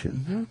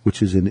motivation,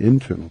 which is an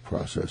internal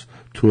process,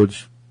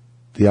 towards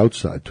the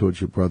outside, towards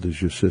your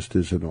brothers, your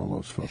sisters, and all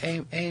those folks.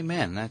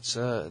 Amen. That's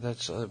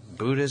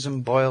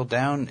Buddhism boiled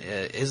down,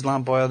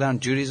 Islam boiled down,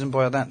 Judaism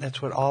boiled down.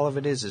 That's what all of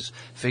it is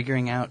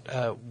figuring out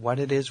what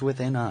it is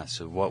within us,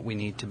 what we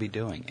need to be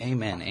doing.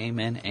 Amen,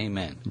 amen,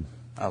 amen.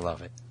 I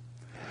love it.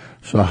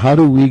 So how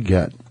do we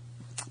get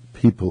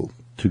people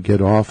to get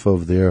off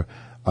of their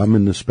I'm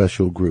in the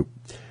special group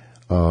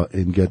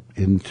and get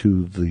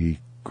into the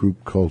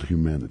group called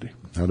humanity?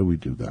 How do we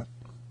do that?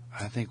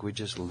 I think we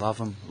just love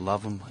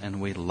them,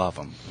 and we love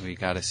them. We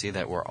got to see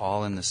that we're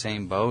all in the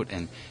same boat,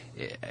 and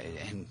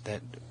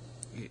that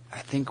I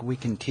think we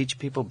can teach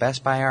people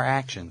best by our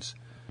actions,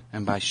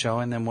 and by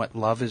showing them what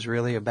love is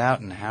really about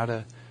and how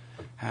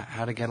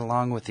to get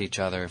along with each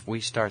other. If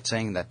we start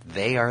saying that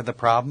they are the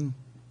problem,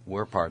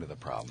 we're part of the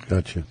problem.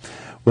 Gotcha.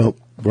 Well,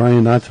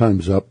 Brian, our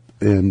time's up,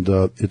 and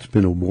it's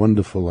been a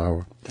wonderful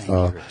hour. Thank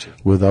you, Richie.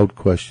 Without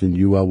question,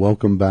 you are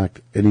welcome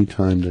back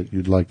anytime that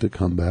you'd like to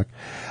come back.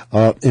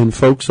 And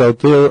folks out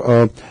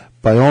there,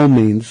 by all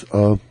means,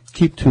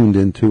 keep tuned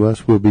in to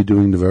us. We'll be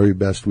doing the very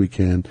best we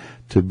can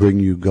to bring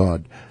you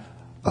God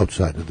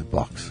outside of the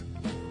box.